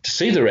able to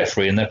see the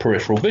referee in their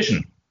peripheral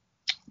vision.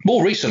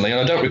 More recently, and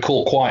I don't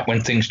recall quite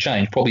when things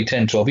changed, probably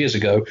 10, 12 years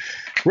ago,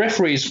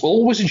 referees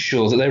always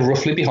ensure that they're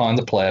roughly behind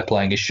the player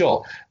playing his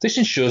shot. This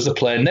ensures the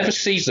player never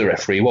sees the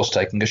referee whilst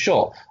taking a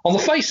shot. On the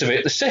face of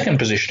it, the second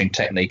positioning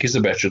technique is the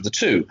better of the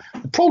two.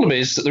 The problem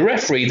is that the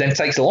referee then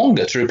takes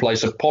longer to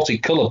replace a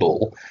potted colour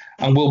ball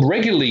and will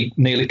regularly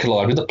nearly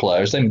collide with the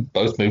player as they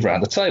both move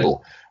around the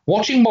table.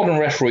 Watching modern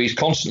referees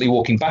constantly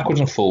walking backwards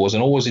and forwards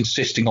and always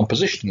insisting on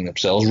positioning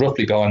themselves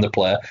roughly behind the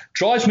player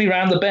drives me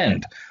round the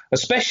bend,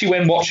 especially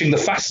when watching the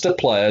faster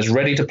players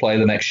ready to play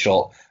the next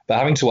shot but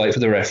having to wait for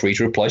the referee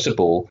to replace a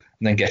ball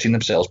and then getting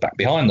themselves back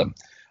behind them.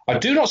 I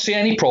do not see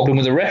any problem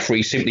with a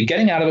referee simply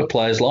getting out of a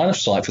player's line of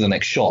sight for the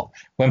next shot.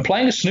 When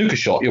playing a snooker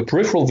shot, your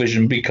peripheral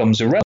vision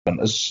becomes irrelevant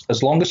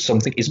as long as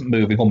something isn't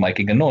moving or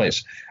making a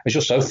noise, as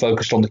you're so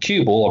focused on the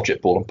cue ball,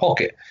 object ball and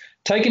pocket.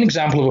 Take an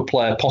example of a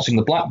player potting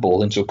the black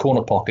ball into a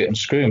corner pocket and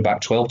screwing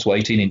back 12 to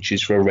 18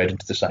 inches for a red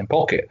into the same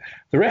pocket.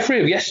 The referee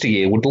of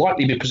yesteryear would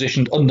likely be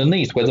positioned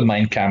underneath where the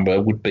main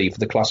camera would be for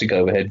the classic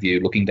overhead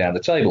view looking down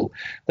the table.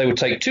 They would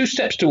take 2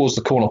 steps towards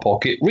the corner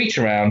pocket, reach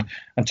around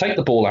and take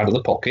the ball out of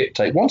the pocket,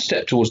 take 1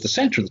 step towards the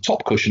centre of the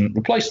top cushion,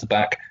 replace the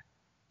black,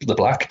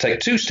 take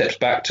 2 steps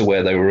back to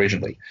where they were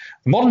originally.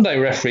 The modern day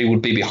referee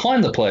would be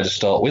behind the player to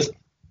start with.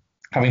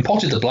 Having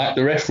potted the black,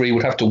 the referee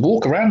would have to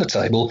walk around the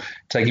table,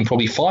 taking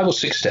probably 5 or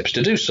 6 steps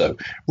to do so.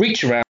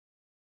 Reach around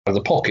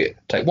the pocket,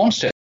 take 1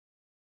 step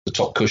to the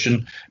top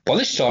cushion. By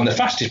this time, the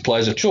fastest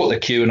players have chalked their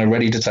cue and are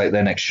ready to take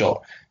their next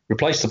shot.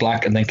 Replace the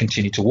black and then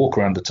continue to walk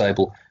around the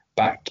table,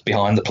 back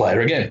behind the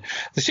player again.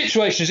 The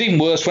situation is even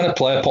worse when a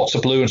player pots a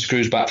blue and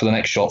screws back for the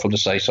next shot from the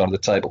safe side of the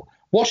table.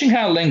 Watching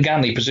how Len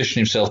Ganley positioned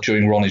himself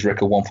during Ronnie's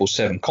record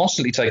 147,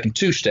 constantly taking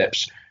 2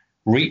 steps,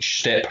 reach,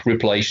 step,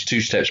 replace,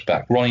 2 steps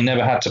back. Ronnie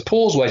never had to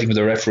pause waiting for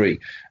the referee.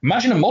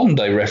 Imagine a modern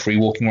day referee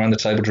walking around the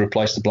table to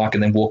replace the black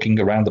and then walking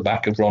around the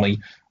back of Ronnie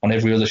on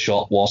every other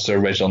shot whilst they're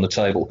red on the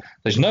table.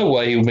 There's no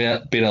way he would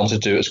have been able to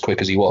do it as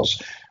quick as he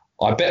was.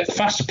 I bet the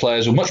faster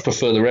players would much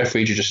prefer the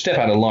referee to just step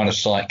out of line of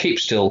sight, keep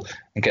still,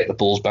 and get the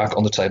balls back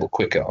on the table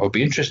quicker. I would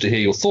be interested to hear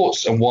your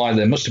thoughts and why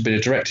there must have been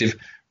a directive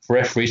for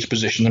referees to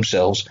position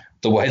themselves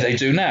the way they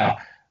do now.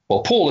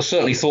 Well, Paul has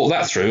certainly thought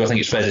that through, I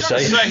think it's fair to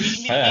say.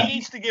 He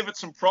needs to give it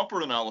some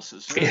proper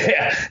analysis.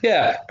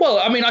 Yeah. Well,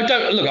 I mean, I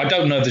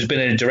don't know if there's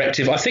been any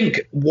directive. I think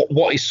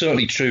what is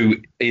certainly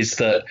true is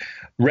that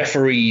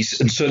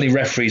referees, and certainly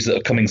referees that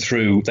are coming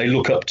through, they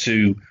look up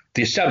to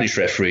the established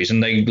referees,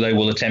 and they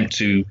will attempt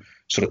to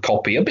sort of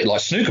copy, a bit like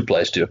snooker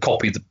players do,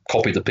 copy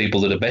the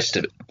people that are best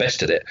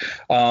at it.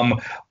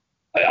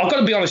 I've got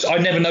to be honest, I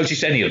never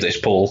noticed any of this,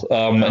 Paul,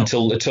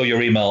 until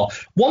your email.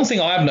 One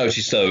thing I have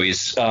noticed, though,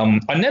 is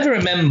I never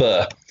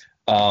remember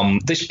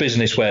this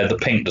business where the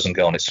pink doesn't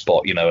go on its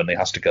spot, and it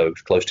has to go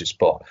close to its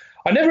spot.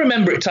 I never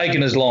remember it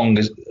taking as long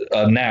as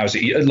now as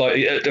I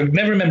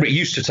never remember it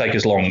used to take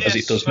as long as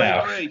it does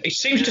now. It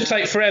seems to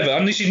take forever.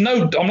 And this is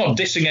I'm not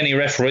dissing any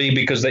referee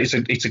because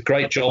it's a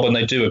great job and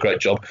they do a great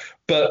job,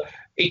 but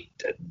I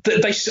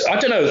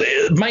don't know,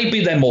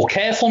 maybe they're more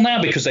careful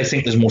now because they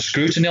think there's more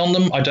scrutiny on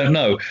them. I don't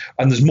know.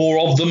 And there's more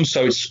of them,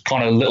 so it's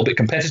kind of a little bit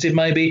competitive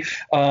maybe.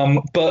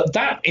 But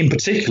that in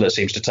particular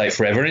seems to take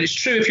forever. And it's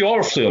true if you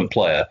are a fluent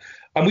player.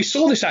 And we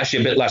saw this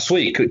actually a bit last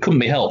week. It couldn't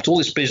be helped. All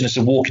this business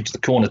of walking to the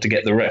corner to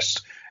get the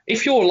rest.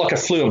 If you're like a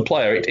fluent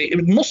player,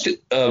 it must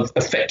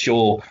affect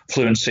your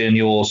fluency and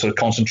your sort of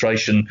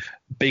concentration,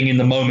 being in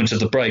the moment of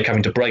the break,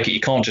 having to break it. You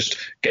can't just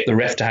get the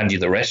ref to hand you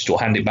the rest or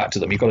hand it back to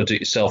them. You've got to do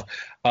it yourself.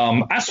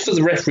 As for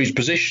the referee's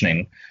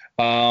positioning,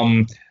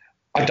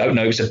 I don't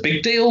know if it's a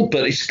big deal,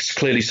 but it's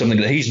clearly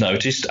something that he's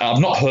noticed. I've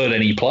not heard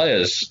any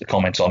players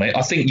comment on it.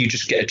 I think you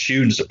just get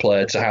attuned as a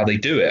player to how they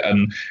do it.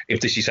 And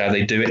if this is how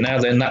they do it now,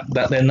 then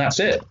that's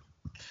it.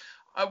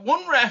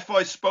 One ref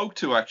I spoke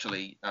to,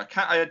 actually,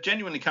 I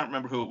genuinely can't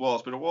remember who it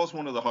was, but it was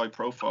one of the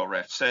high-profile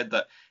refs, said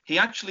that he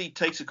actually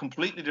takes a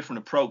completely different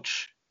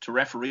approach to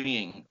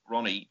refereeing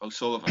Ronnie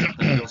O'Sullivan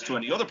than he does to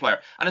any other player.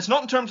 And it's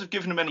not in terms of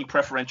giving him any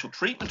preferential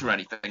treatment or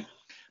anything,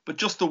 but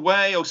just the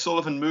way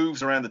O'Sullivan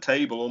moves around the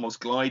table, almost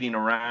gliding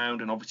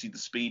around, and obviously the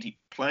speed he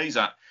plays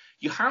at,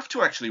 you have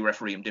to actually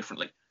referee him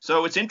differently.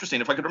 So it's interesting.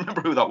 If I could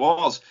remember who that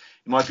was,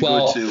 it might be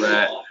good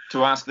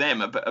to ask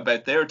them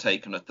about their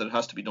take on it, that it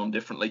has to be done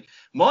differently.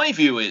 My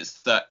view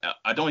is that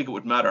I don't think it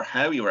would matter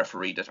how you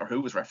refereed it or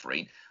who was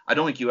refereeing. I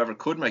don't think you ever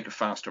could make a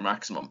faster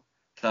maximum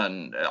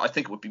than I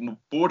think it would be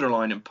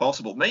borderline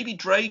impossible. Maybe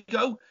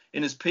Drago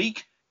in his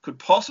peak could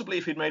possibly,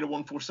 if he'd made a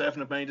 147,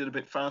 have made it a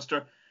bit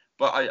faster.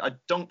 But I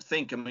don't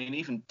think,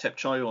 even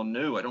Tepchayo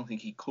knew, I don't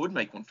think he could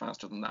make one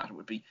faster than that. It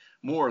would be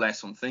more or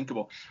less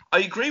unthinkable. I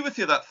agree with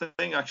you, that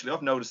thing, actually.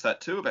 I've noticed that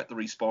too, about the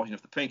respotting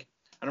of the pink.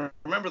 And I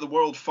remember the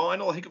World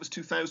Final, I think it was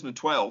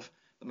 2012,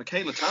 that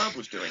Michaela Tab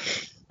was doing.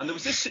 And there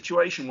was this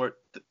situation where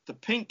the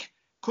pink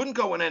couldn't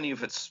go on any of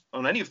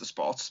the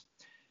spots,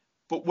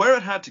 but where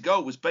it had to go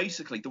was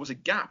basically, there was a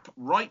gap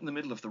right in the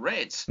middle of the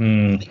reds.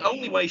 The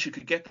only way she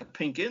could get the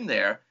pink in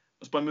there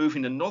was by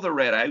moving another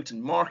red out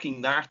and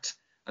marking that.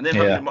 And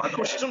then, of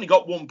course, she's only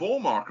got one ball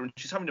marker, and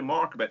she's having to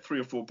mark about 3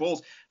 or 4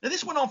 balls. Now,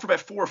 this went on for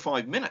about 4 or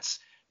 5 minutes.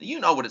 Now,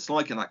 you know what it's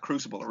like in that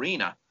Crucible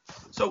arena.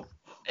 So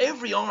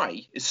every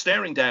eye is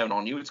staring down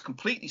on you. It's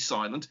completely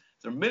silent.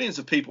 There are millions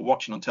of people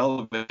watching on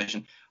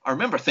television. I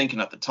remember thinking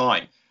at the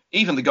time,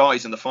 even the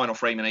guys in the final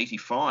frame in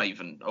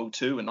 85 and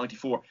 02 and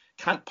 94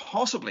 can't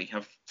possibly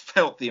have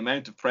felt the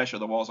amount of pressure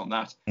there was on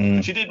that.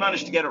 But she did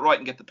manage to get it right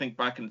and get the pink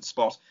back in its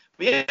spot.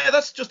 But yeah,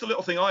 that's just a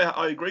little thing.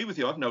 I agree with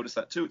you. I've noticed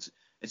that too.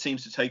 It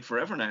seems to take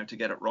forever now to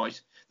get it right.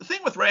 The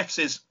thing with refs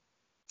is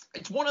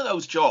it's one of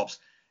those jobs,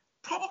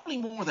 probably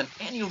more than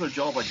any other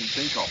job I can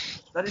think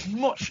of, that is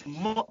much,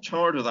 much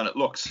harder than it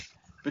looks.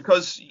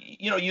 Because,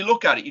 you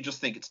look at it, you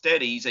just think it's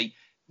dead easy.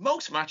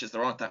 Most matches,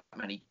 there aren't that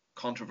many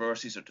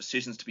controversies or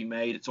decisions to be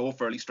made. It's all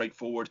fairly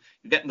straightforward.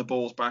 You're getting the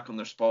balls back on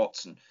their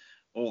spots and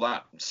all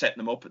that, and setting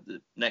them up at the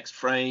next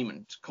frame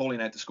and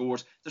calling out the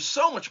scores. There's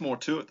so much more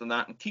to it than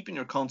that, and keeping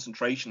your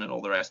concentration and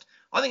all the rest.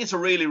 I think it's a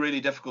really,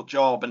 really difficult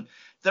job, and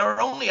there are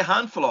only a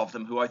handful of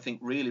them who I think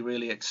really,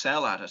 really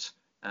excel at it.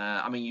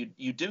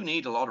 You do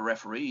need a lot of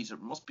referees. There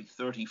must be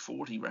 30,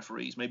 40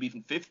 referees, maybe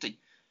even 50,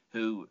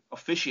 who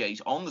officiate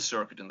on the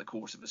circuit in the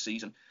course of a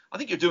season. I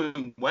think you're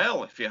doing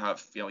well if you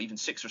have, even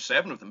 6 or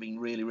 7 of them being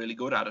really, really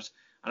good at it.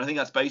 And I think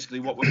that's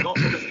basically what we've got.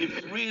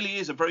 It really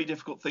is a very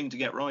difficult thing to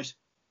get right.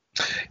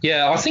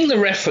 Yeah, I think the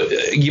ref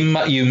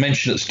you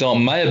mentioned at the start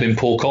may have been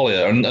Paul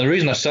Collier, and the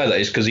reason I say that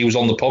is because he was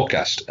on the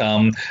podcast.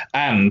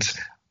 And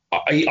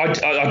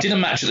I did a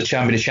match at the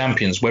Champion of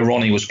Champions where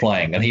Ronnie was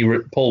playing,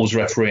 and Paul was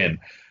refereeing,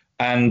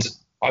 and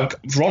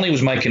Ronnie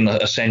was making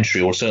a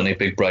century or certainly a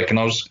big break, and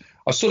I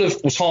sort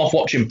of was half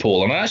watching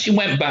Paul, and I actually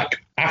went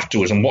back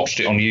afterwards and watched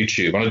it on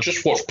YouTube, and I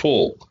just watched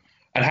Paul,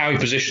 and how he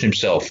positioned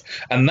himself.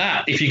 And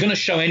that, if you're going to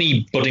show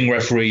any budding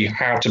referee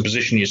how to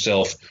position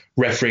yourself,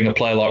 refereeing a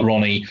player like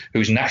Ronnie,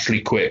 who's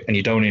naturally quick and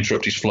you don't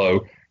interrupt his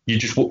flow,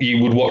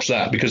 you would watch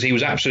that, because he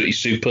was absolutely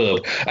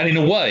superb. And in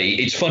a way,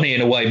 it's funny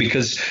in a way,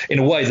 because in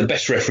a way the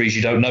best referees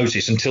you don't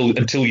notice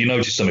until you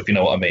notice them, if you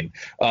know what I mean.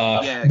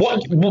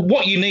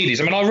 What you need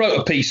is, I mean, I wrote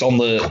a piece on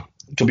the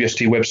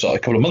WST website a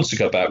couple of months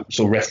ago about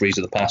sort of referees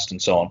of the past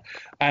and so on.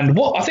 And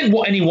what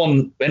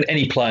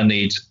any player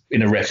needs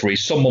in a referee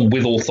is someone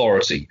with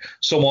authority,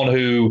 someone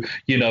who,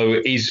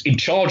 is in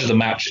charge of the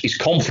match, is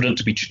confident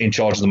to be in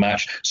charge of the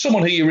match,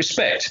 someone who you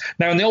respect.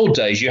 Now, in the old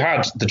days, you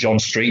had the John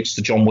Streets,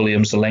 the John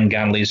Williams, the Len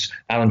Ganleys,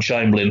 Alan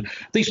Chamberlain,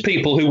 these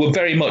people who were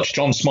very much,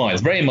 John Smythe,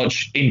 very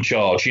much in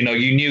charge. You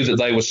knew that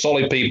they were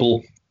solid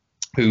people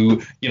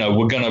who,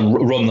 were going to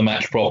run the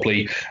match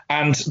properly.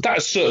 And that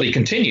has certainly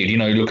continued. You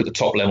look at the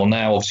top level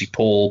now, obviously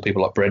Paul,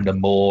 people like Brendan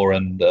Moore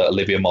and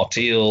Olivia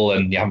Martil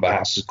and Jan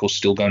Bahas, of course,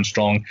 still going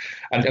strong,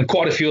 and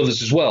quite a few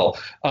others as well.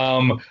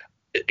 And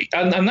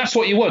that's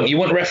what you want. You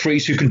want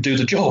referees who can do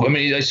the job. I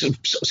mean, it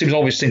seems an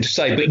obvious thing to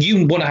say, but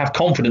you want to have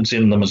confidence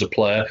in them as a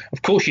player.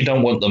 Of course, you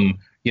don't want them,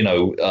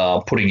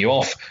 putting you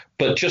off,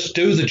 but just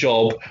do the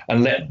job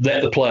and let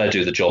the player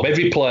do the job.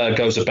 Every player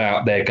goes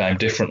about their game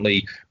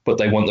differently, but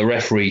they want the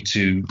referee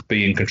to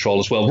be in control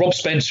as well. Rob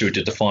Spencer, who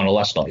did the final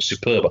last night, is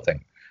superb, I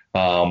think.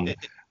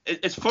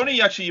 It's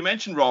funny, actually, you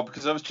mentioned Rob,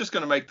 because I was just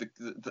going to make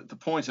the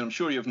point, and I'm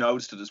sure you've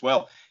noticed it as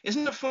well.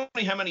 Isn't it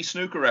funny how many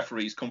snooker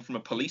referees come from a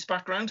police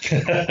background?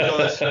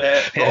 Because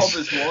Yes. Rob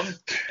is one,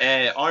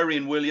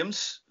 Irene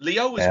Williams,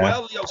 Leo as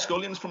well. Leo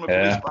Scullion's from a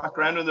police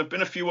background, and there have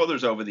been a few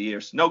others over the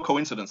years. No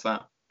coincidence,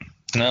 that.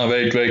 No,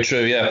 very, very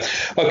true, yeah.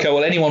 Okay,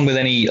 well, anyone with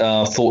any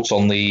thoughts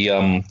on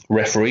the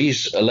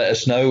referees, let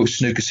us know,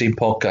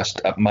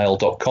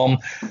 snookerscenepodcast@mail.com.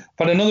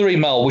 But another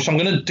email, which I'm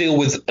going to deal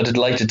with at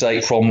a later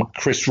date, from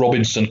Chris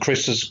Robinson.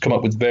 Chris has come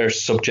up with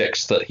various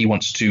subjects that he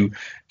wants to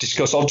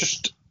discuss. I'll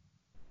just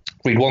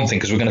read one thing,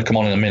 because we're going to come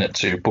on in a minute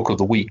to Book of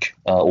the Week,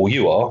 or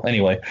you are,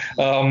 anyway.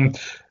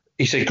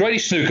 He said, Grady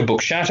Snooker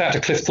book, shout out to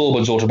Cliff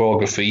Thorburns'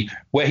 autobiography,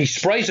 where he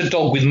sprays a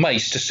dog with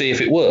mace to see if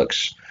it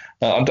works.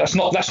 That's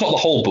not the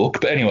whole book,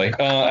 but anyway.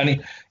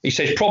 And he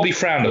says probably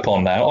frowned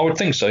upon now. I would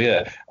think so,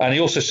 yeah. And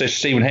he also says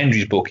Stephen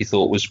Hendry's book he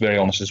thought was very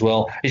honest as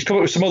well. He's come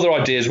up with some other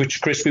ideas,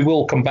 which, Chris, we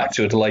will come back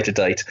to at a later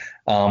date.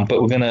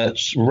 But we're going to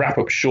wrap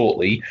up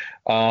shortly.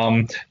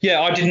 I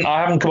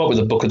haven't come up with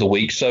a book of the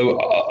week.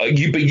 So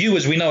you,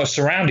 as we know, are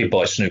surrounded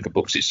by snooker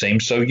books, it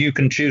seems. So you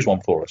can choose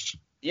one for us.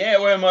 Yeah,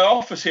 well, in my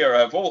office here,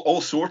 I have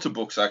all sorts of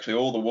books, actually.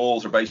 All the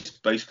walls are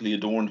basically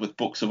adorned with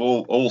books of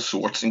all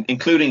sorts,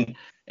 including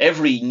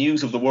every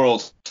News of the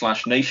World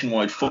 /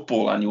 Nationwide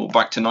Football annual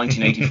back to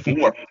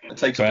 1984. It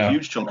takes up a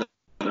huge chunk of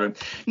the room.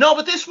 No,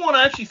 but this one,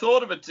 I actually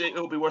thought of it.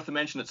 It'll be worth a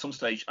mention at some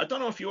stage. I don't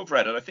know if you've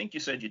read it. I think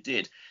you said you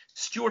did.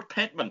 Stuart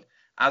Pentman,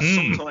 as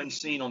sometimes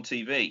seen on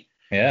TV.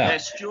 Yeah.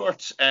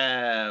 Stuart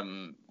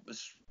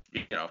was,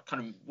 kind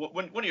of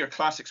one of your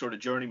classic sort of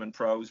journeyman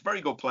pros.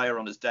 Very good player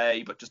on his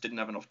day, but just didn't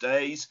have enough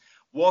days.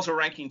 Was a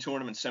ranking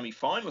tournament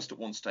semi-finalist at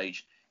one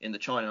stage in the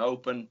China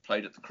Open.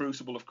 Played at the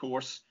Crucible, of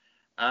course.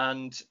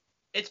 And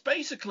it's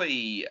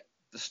basically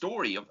the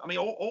story of,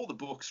 all the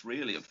books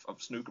really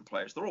of snooker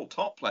players. They're all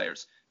top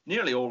players.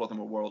 Nearly all of them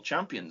are world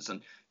champions.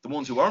 And the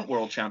ones who aren't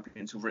world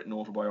champions who've written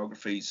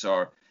autobiographies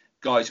are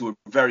guys who are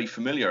very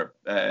familiar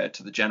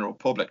to the general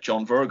public.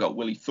 John Virgo,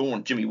 Willie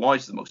Thorne, Jimmy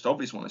Wise is the most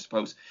obvious one, I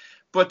suppose.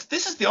 But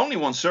this is the only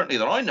one, certainly,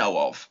 that I know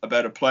of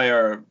about a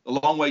player a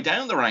long way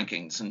down the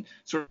rankings and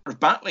sort of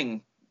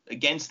battling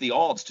against the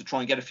odds to try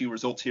and get a few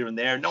results here and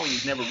there, knowing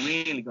he's never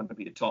really going to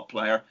be a top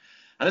player.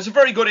 And it's a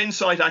very good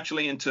insight,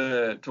 actually,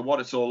 into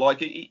what it's all like.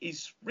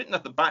 He's written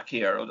at the back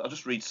here. I'll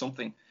just read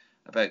something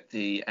about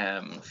the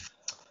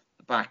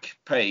back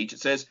page. It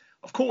says,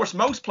 of course,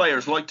 most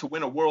players like to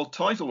win a world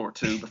title or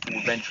two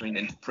before venturing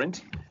into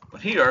print.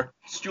 But here,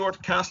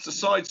 Stuart casts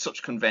aside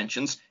such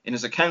conventions in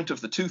his account of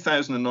the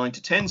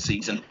 2009-10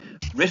 season,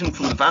 written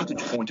from the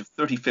vantage point of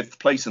 35th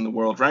place in the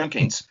world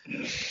rankings.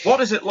 What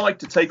is it like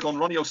to take on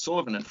Ronnie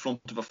O'Sullivan in front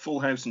of a full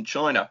house in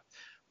China?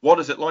 What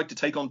is it like to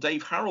take on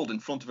Dave Harold in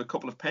front of a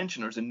couple of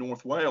pensioners in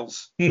North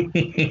Wales?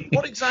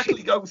 What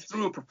exactly goes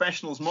through a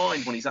professional's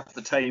mind when he's at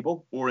the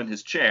table or in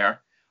his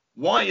chair?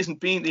 Why isn't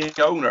being the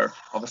owner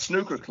of a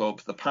snooker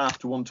club the path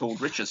to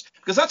untold riches?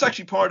 Because that's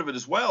actually part of it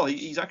as well.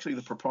 He's actually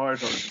the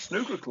proprietor of the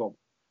snooker club.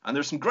 And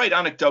there's some great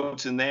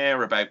anecdotes in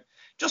there about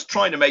just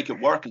trying to make it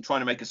work and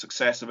trying to make a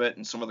success of it,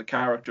 and some of the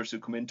characters who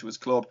come into his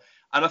club.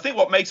 And I think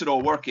what makes it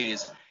all work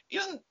is he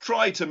doesn't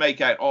try to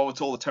make out,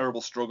 it's all a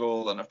terrible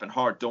struggle and I've been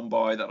hard done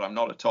by, that I'm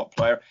not a top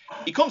player.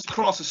 He comes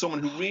across as someone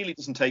who really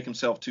doesn't take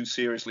himself too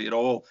seriously at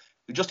all,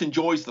 who just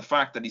enjoys the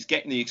fact that he's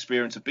getting the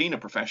experience of being a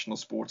professional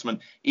sportsman,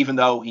 even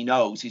though he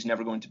knows he's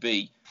never going to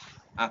be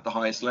at the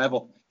highest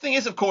level. The thing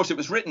is, of course, it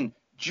was written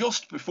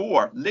just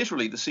before,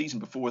 literally the season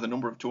before, the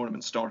number of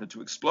tournaments started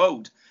to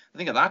explode. I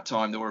think at that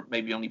time there were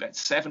maybe only about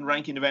 7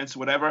 ranking events or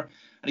whatever.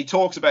 And he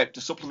talks about,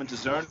 to supplement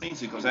his earnings,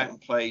 he goes out and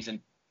plays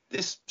in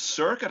this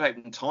circuit out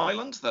in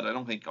Thailand that I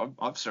don't think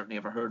I've certainly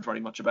ever heard very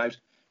much about.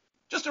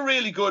 just a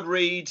really good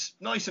read,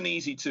 nice and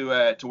easy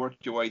to work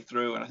your way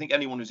through. And I think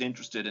anyone who's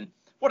interested in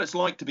what it's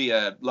like to be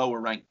a lower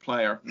ranked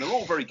player, and they're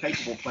all very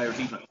capable players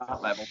even at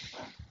that level,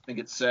 I think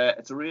it's a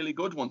really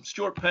good one.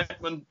 Stuart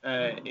Peckman,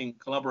 in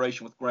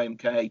collaboration with Graham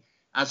Kay,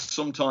 as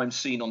sometimes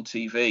seen on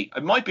TV.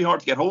 It might be hard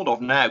to get hold of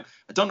now.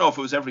 I don't know if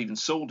it was ever even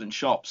sold in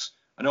shops.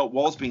 I know it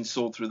was being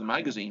sold through the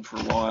magazine for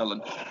a while,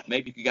 and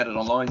maybe you could get it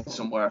online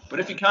somewhere.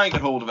 But if you can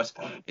get hold of it,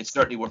 it's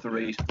certainly worth a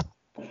read.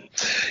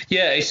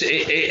 Yeah,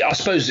 I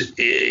suppose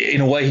in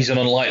a way he's an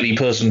unlikely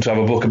person to have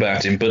a book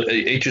about him, but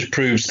it just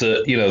proves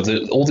that, you know,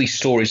 all these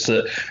stories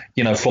that,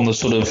 you know, from the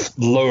sort of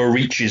lower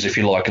reaches, if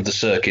you like, of the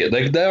circuit,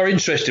 they are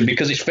interesting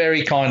because it's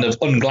very kind of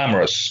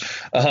unglamorous,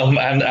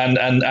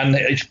 and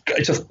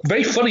it's a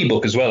very funny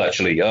book as well,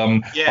 actually.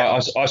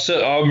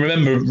 I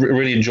remember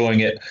really enjoying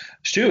it.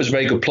 Stuart was a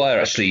very good player,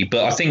 actually,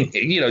 but I think,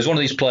 you know, he's one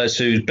of these players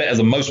who's better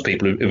than most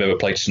people who've ever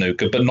played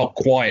snooker, but not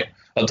quite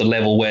at the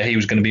level where he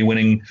was going to be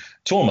winning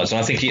tournaments.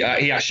 And I think he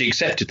actually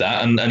accepted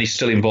that, and he's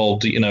still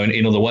involved, you know,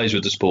 in other ways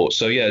with the sport.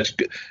 So yeah, it's a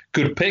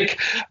good pick.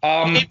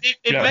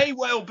 It may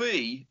well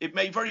be, it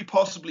may very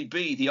possibly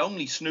be the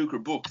only snooker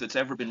book that's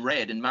ever been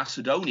read in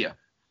Macedonia,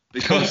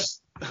 because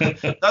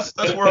that's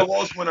where I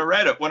was when I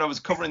read it. When I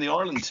was covering the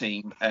Ireland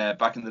team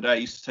back in the day, I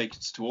used to take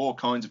us to all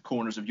kinds of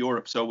corners of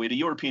Europe. So we had a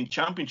European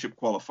Championship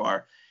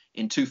qualifier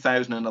in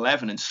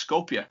 2011 in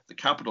Skopje, the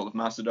capital of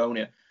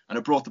Macedonia. And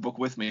I brought the book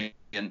with me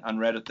and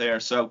read it there.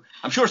 So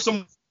I'm sure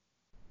someone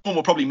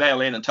will probably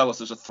mail in and tell us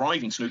there's a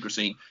thriving snooker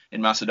scene in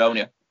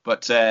Macedonia.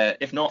 But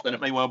if not, then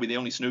it may well be the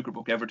only snooker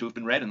book ever to have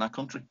been read in that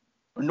country.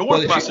 Or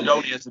North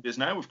Macedonia as it is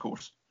now, of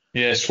course.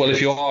 Yes, well, if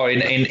you are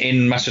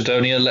in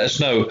Macedonia, let us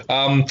know.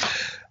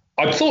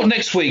 I thought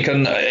next week,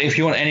 and if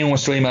you want anyone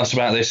wants to email us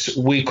about this,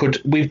 we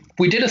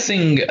did a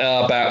thing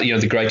about, you know,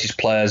 the greatest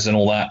players and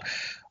all that.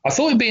 I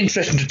thought it'd be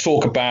interesting to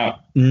talk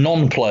about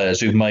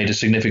non-players who've made a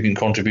significant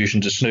contribution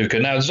to snooker.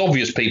 Now, there's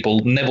obvious people,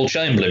 Neville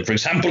Chamberlain, for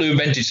example, who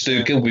invented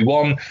snooker, will be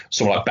one,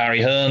 someone like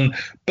Barry Hearn.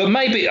 But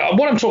maybe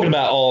what I'm talking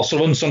about are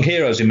sort of unsung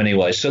heroes in many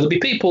ways. So there'll be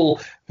people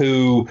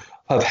who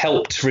have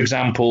helped, for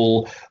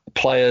example,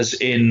 players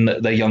in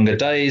their younger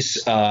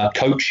days,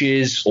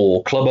 coaches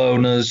or club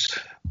owners,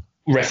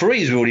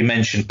 referees we already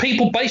mentioned,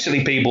 people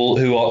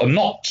who are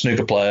not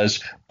snooker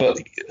players but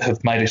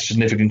have made a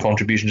significant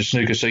contribution to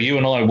snooker. So you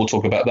and I will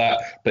talk about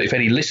that. But if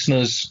any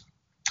listeners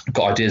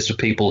got ideas for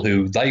people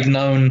who they've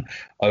known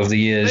over the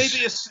years,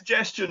 maybe a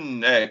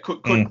suggestion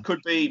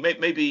could be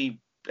maybe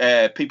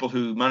people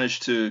who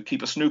managed to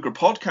keep a snooker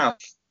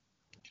podcast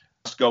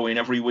going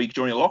every week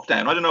during a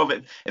lockdown. I don't know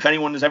if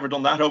anyone has ever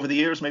done that over the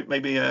years.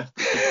 Maybe we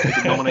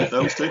could nominate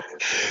those two.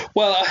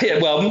 Well,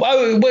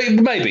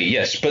 maybe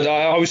yes, but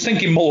I was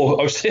thinking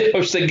more. I was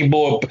thinking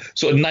more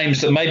sort of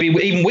names that maybe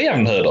even we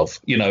haven't heard of.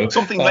 You know,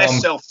 something less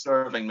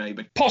self-serving,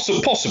 maybe.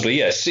 Possibly,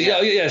 yes,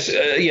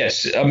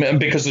 yes. I mean,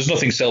 because there's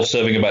nothing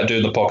self-serving about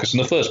doing the podcast in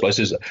the first place,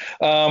 is there?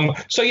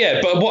 So yeah,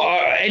 but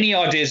any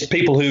ideas?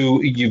 People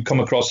who you've come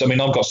across? I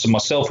mean, I've got some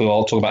myself who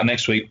I'll talk about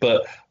next week,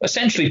 but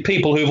essentially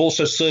people who've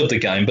also served the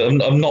game but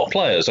are not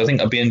players. I think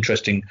that'd be an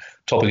interesting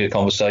topic of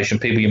conversation.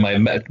 People you may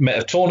have met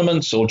at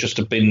tournaments or just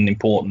have been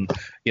important,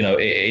 you know,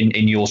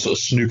 in your sort of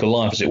snooker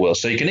life, as it were.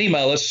 So you can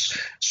email us,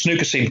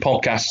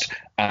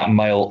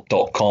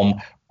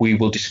 snookerscenepodcast@mail.com. We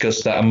will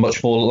discuss that and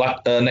much more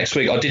next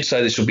week. I did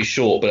say this would be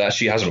short, but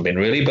actually hasn't been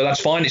really. But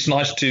that's fine. It's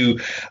nice to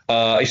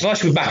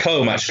be back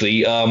home,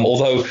 actually.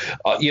 Although,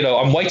 you know,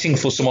 I'm waiting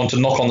for someone to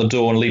knock on the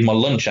door and leave my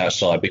lunch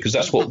outside, because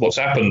that's what's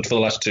happened for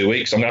the last 2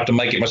 weeks. I'm going to have to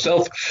make it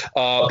myself.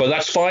 But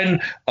that's fine.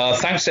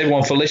 Thanks,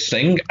 everyone, for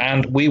listening.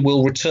 And we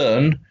will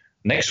return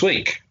next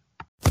week.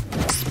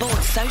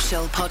 Sports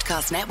Social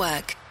Podcast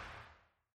Network.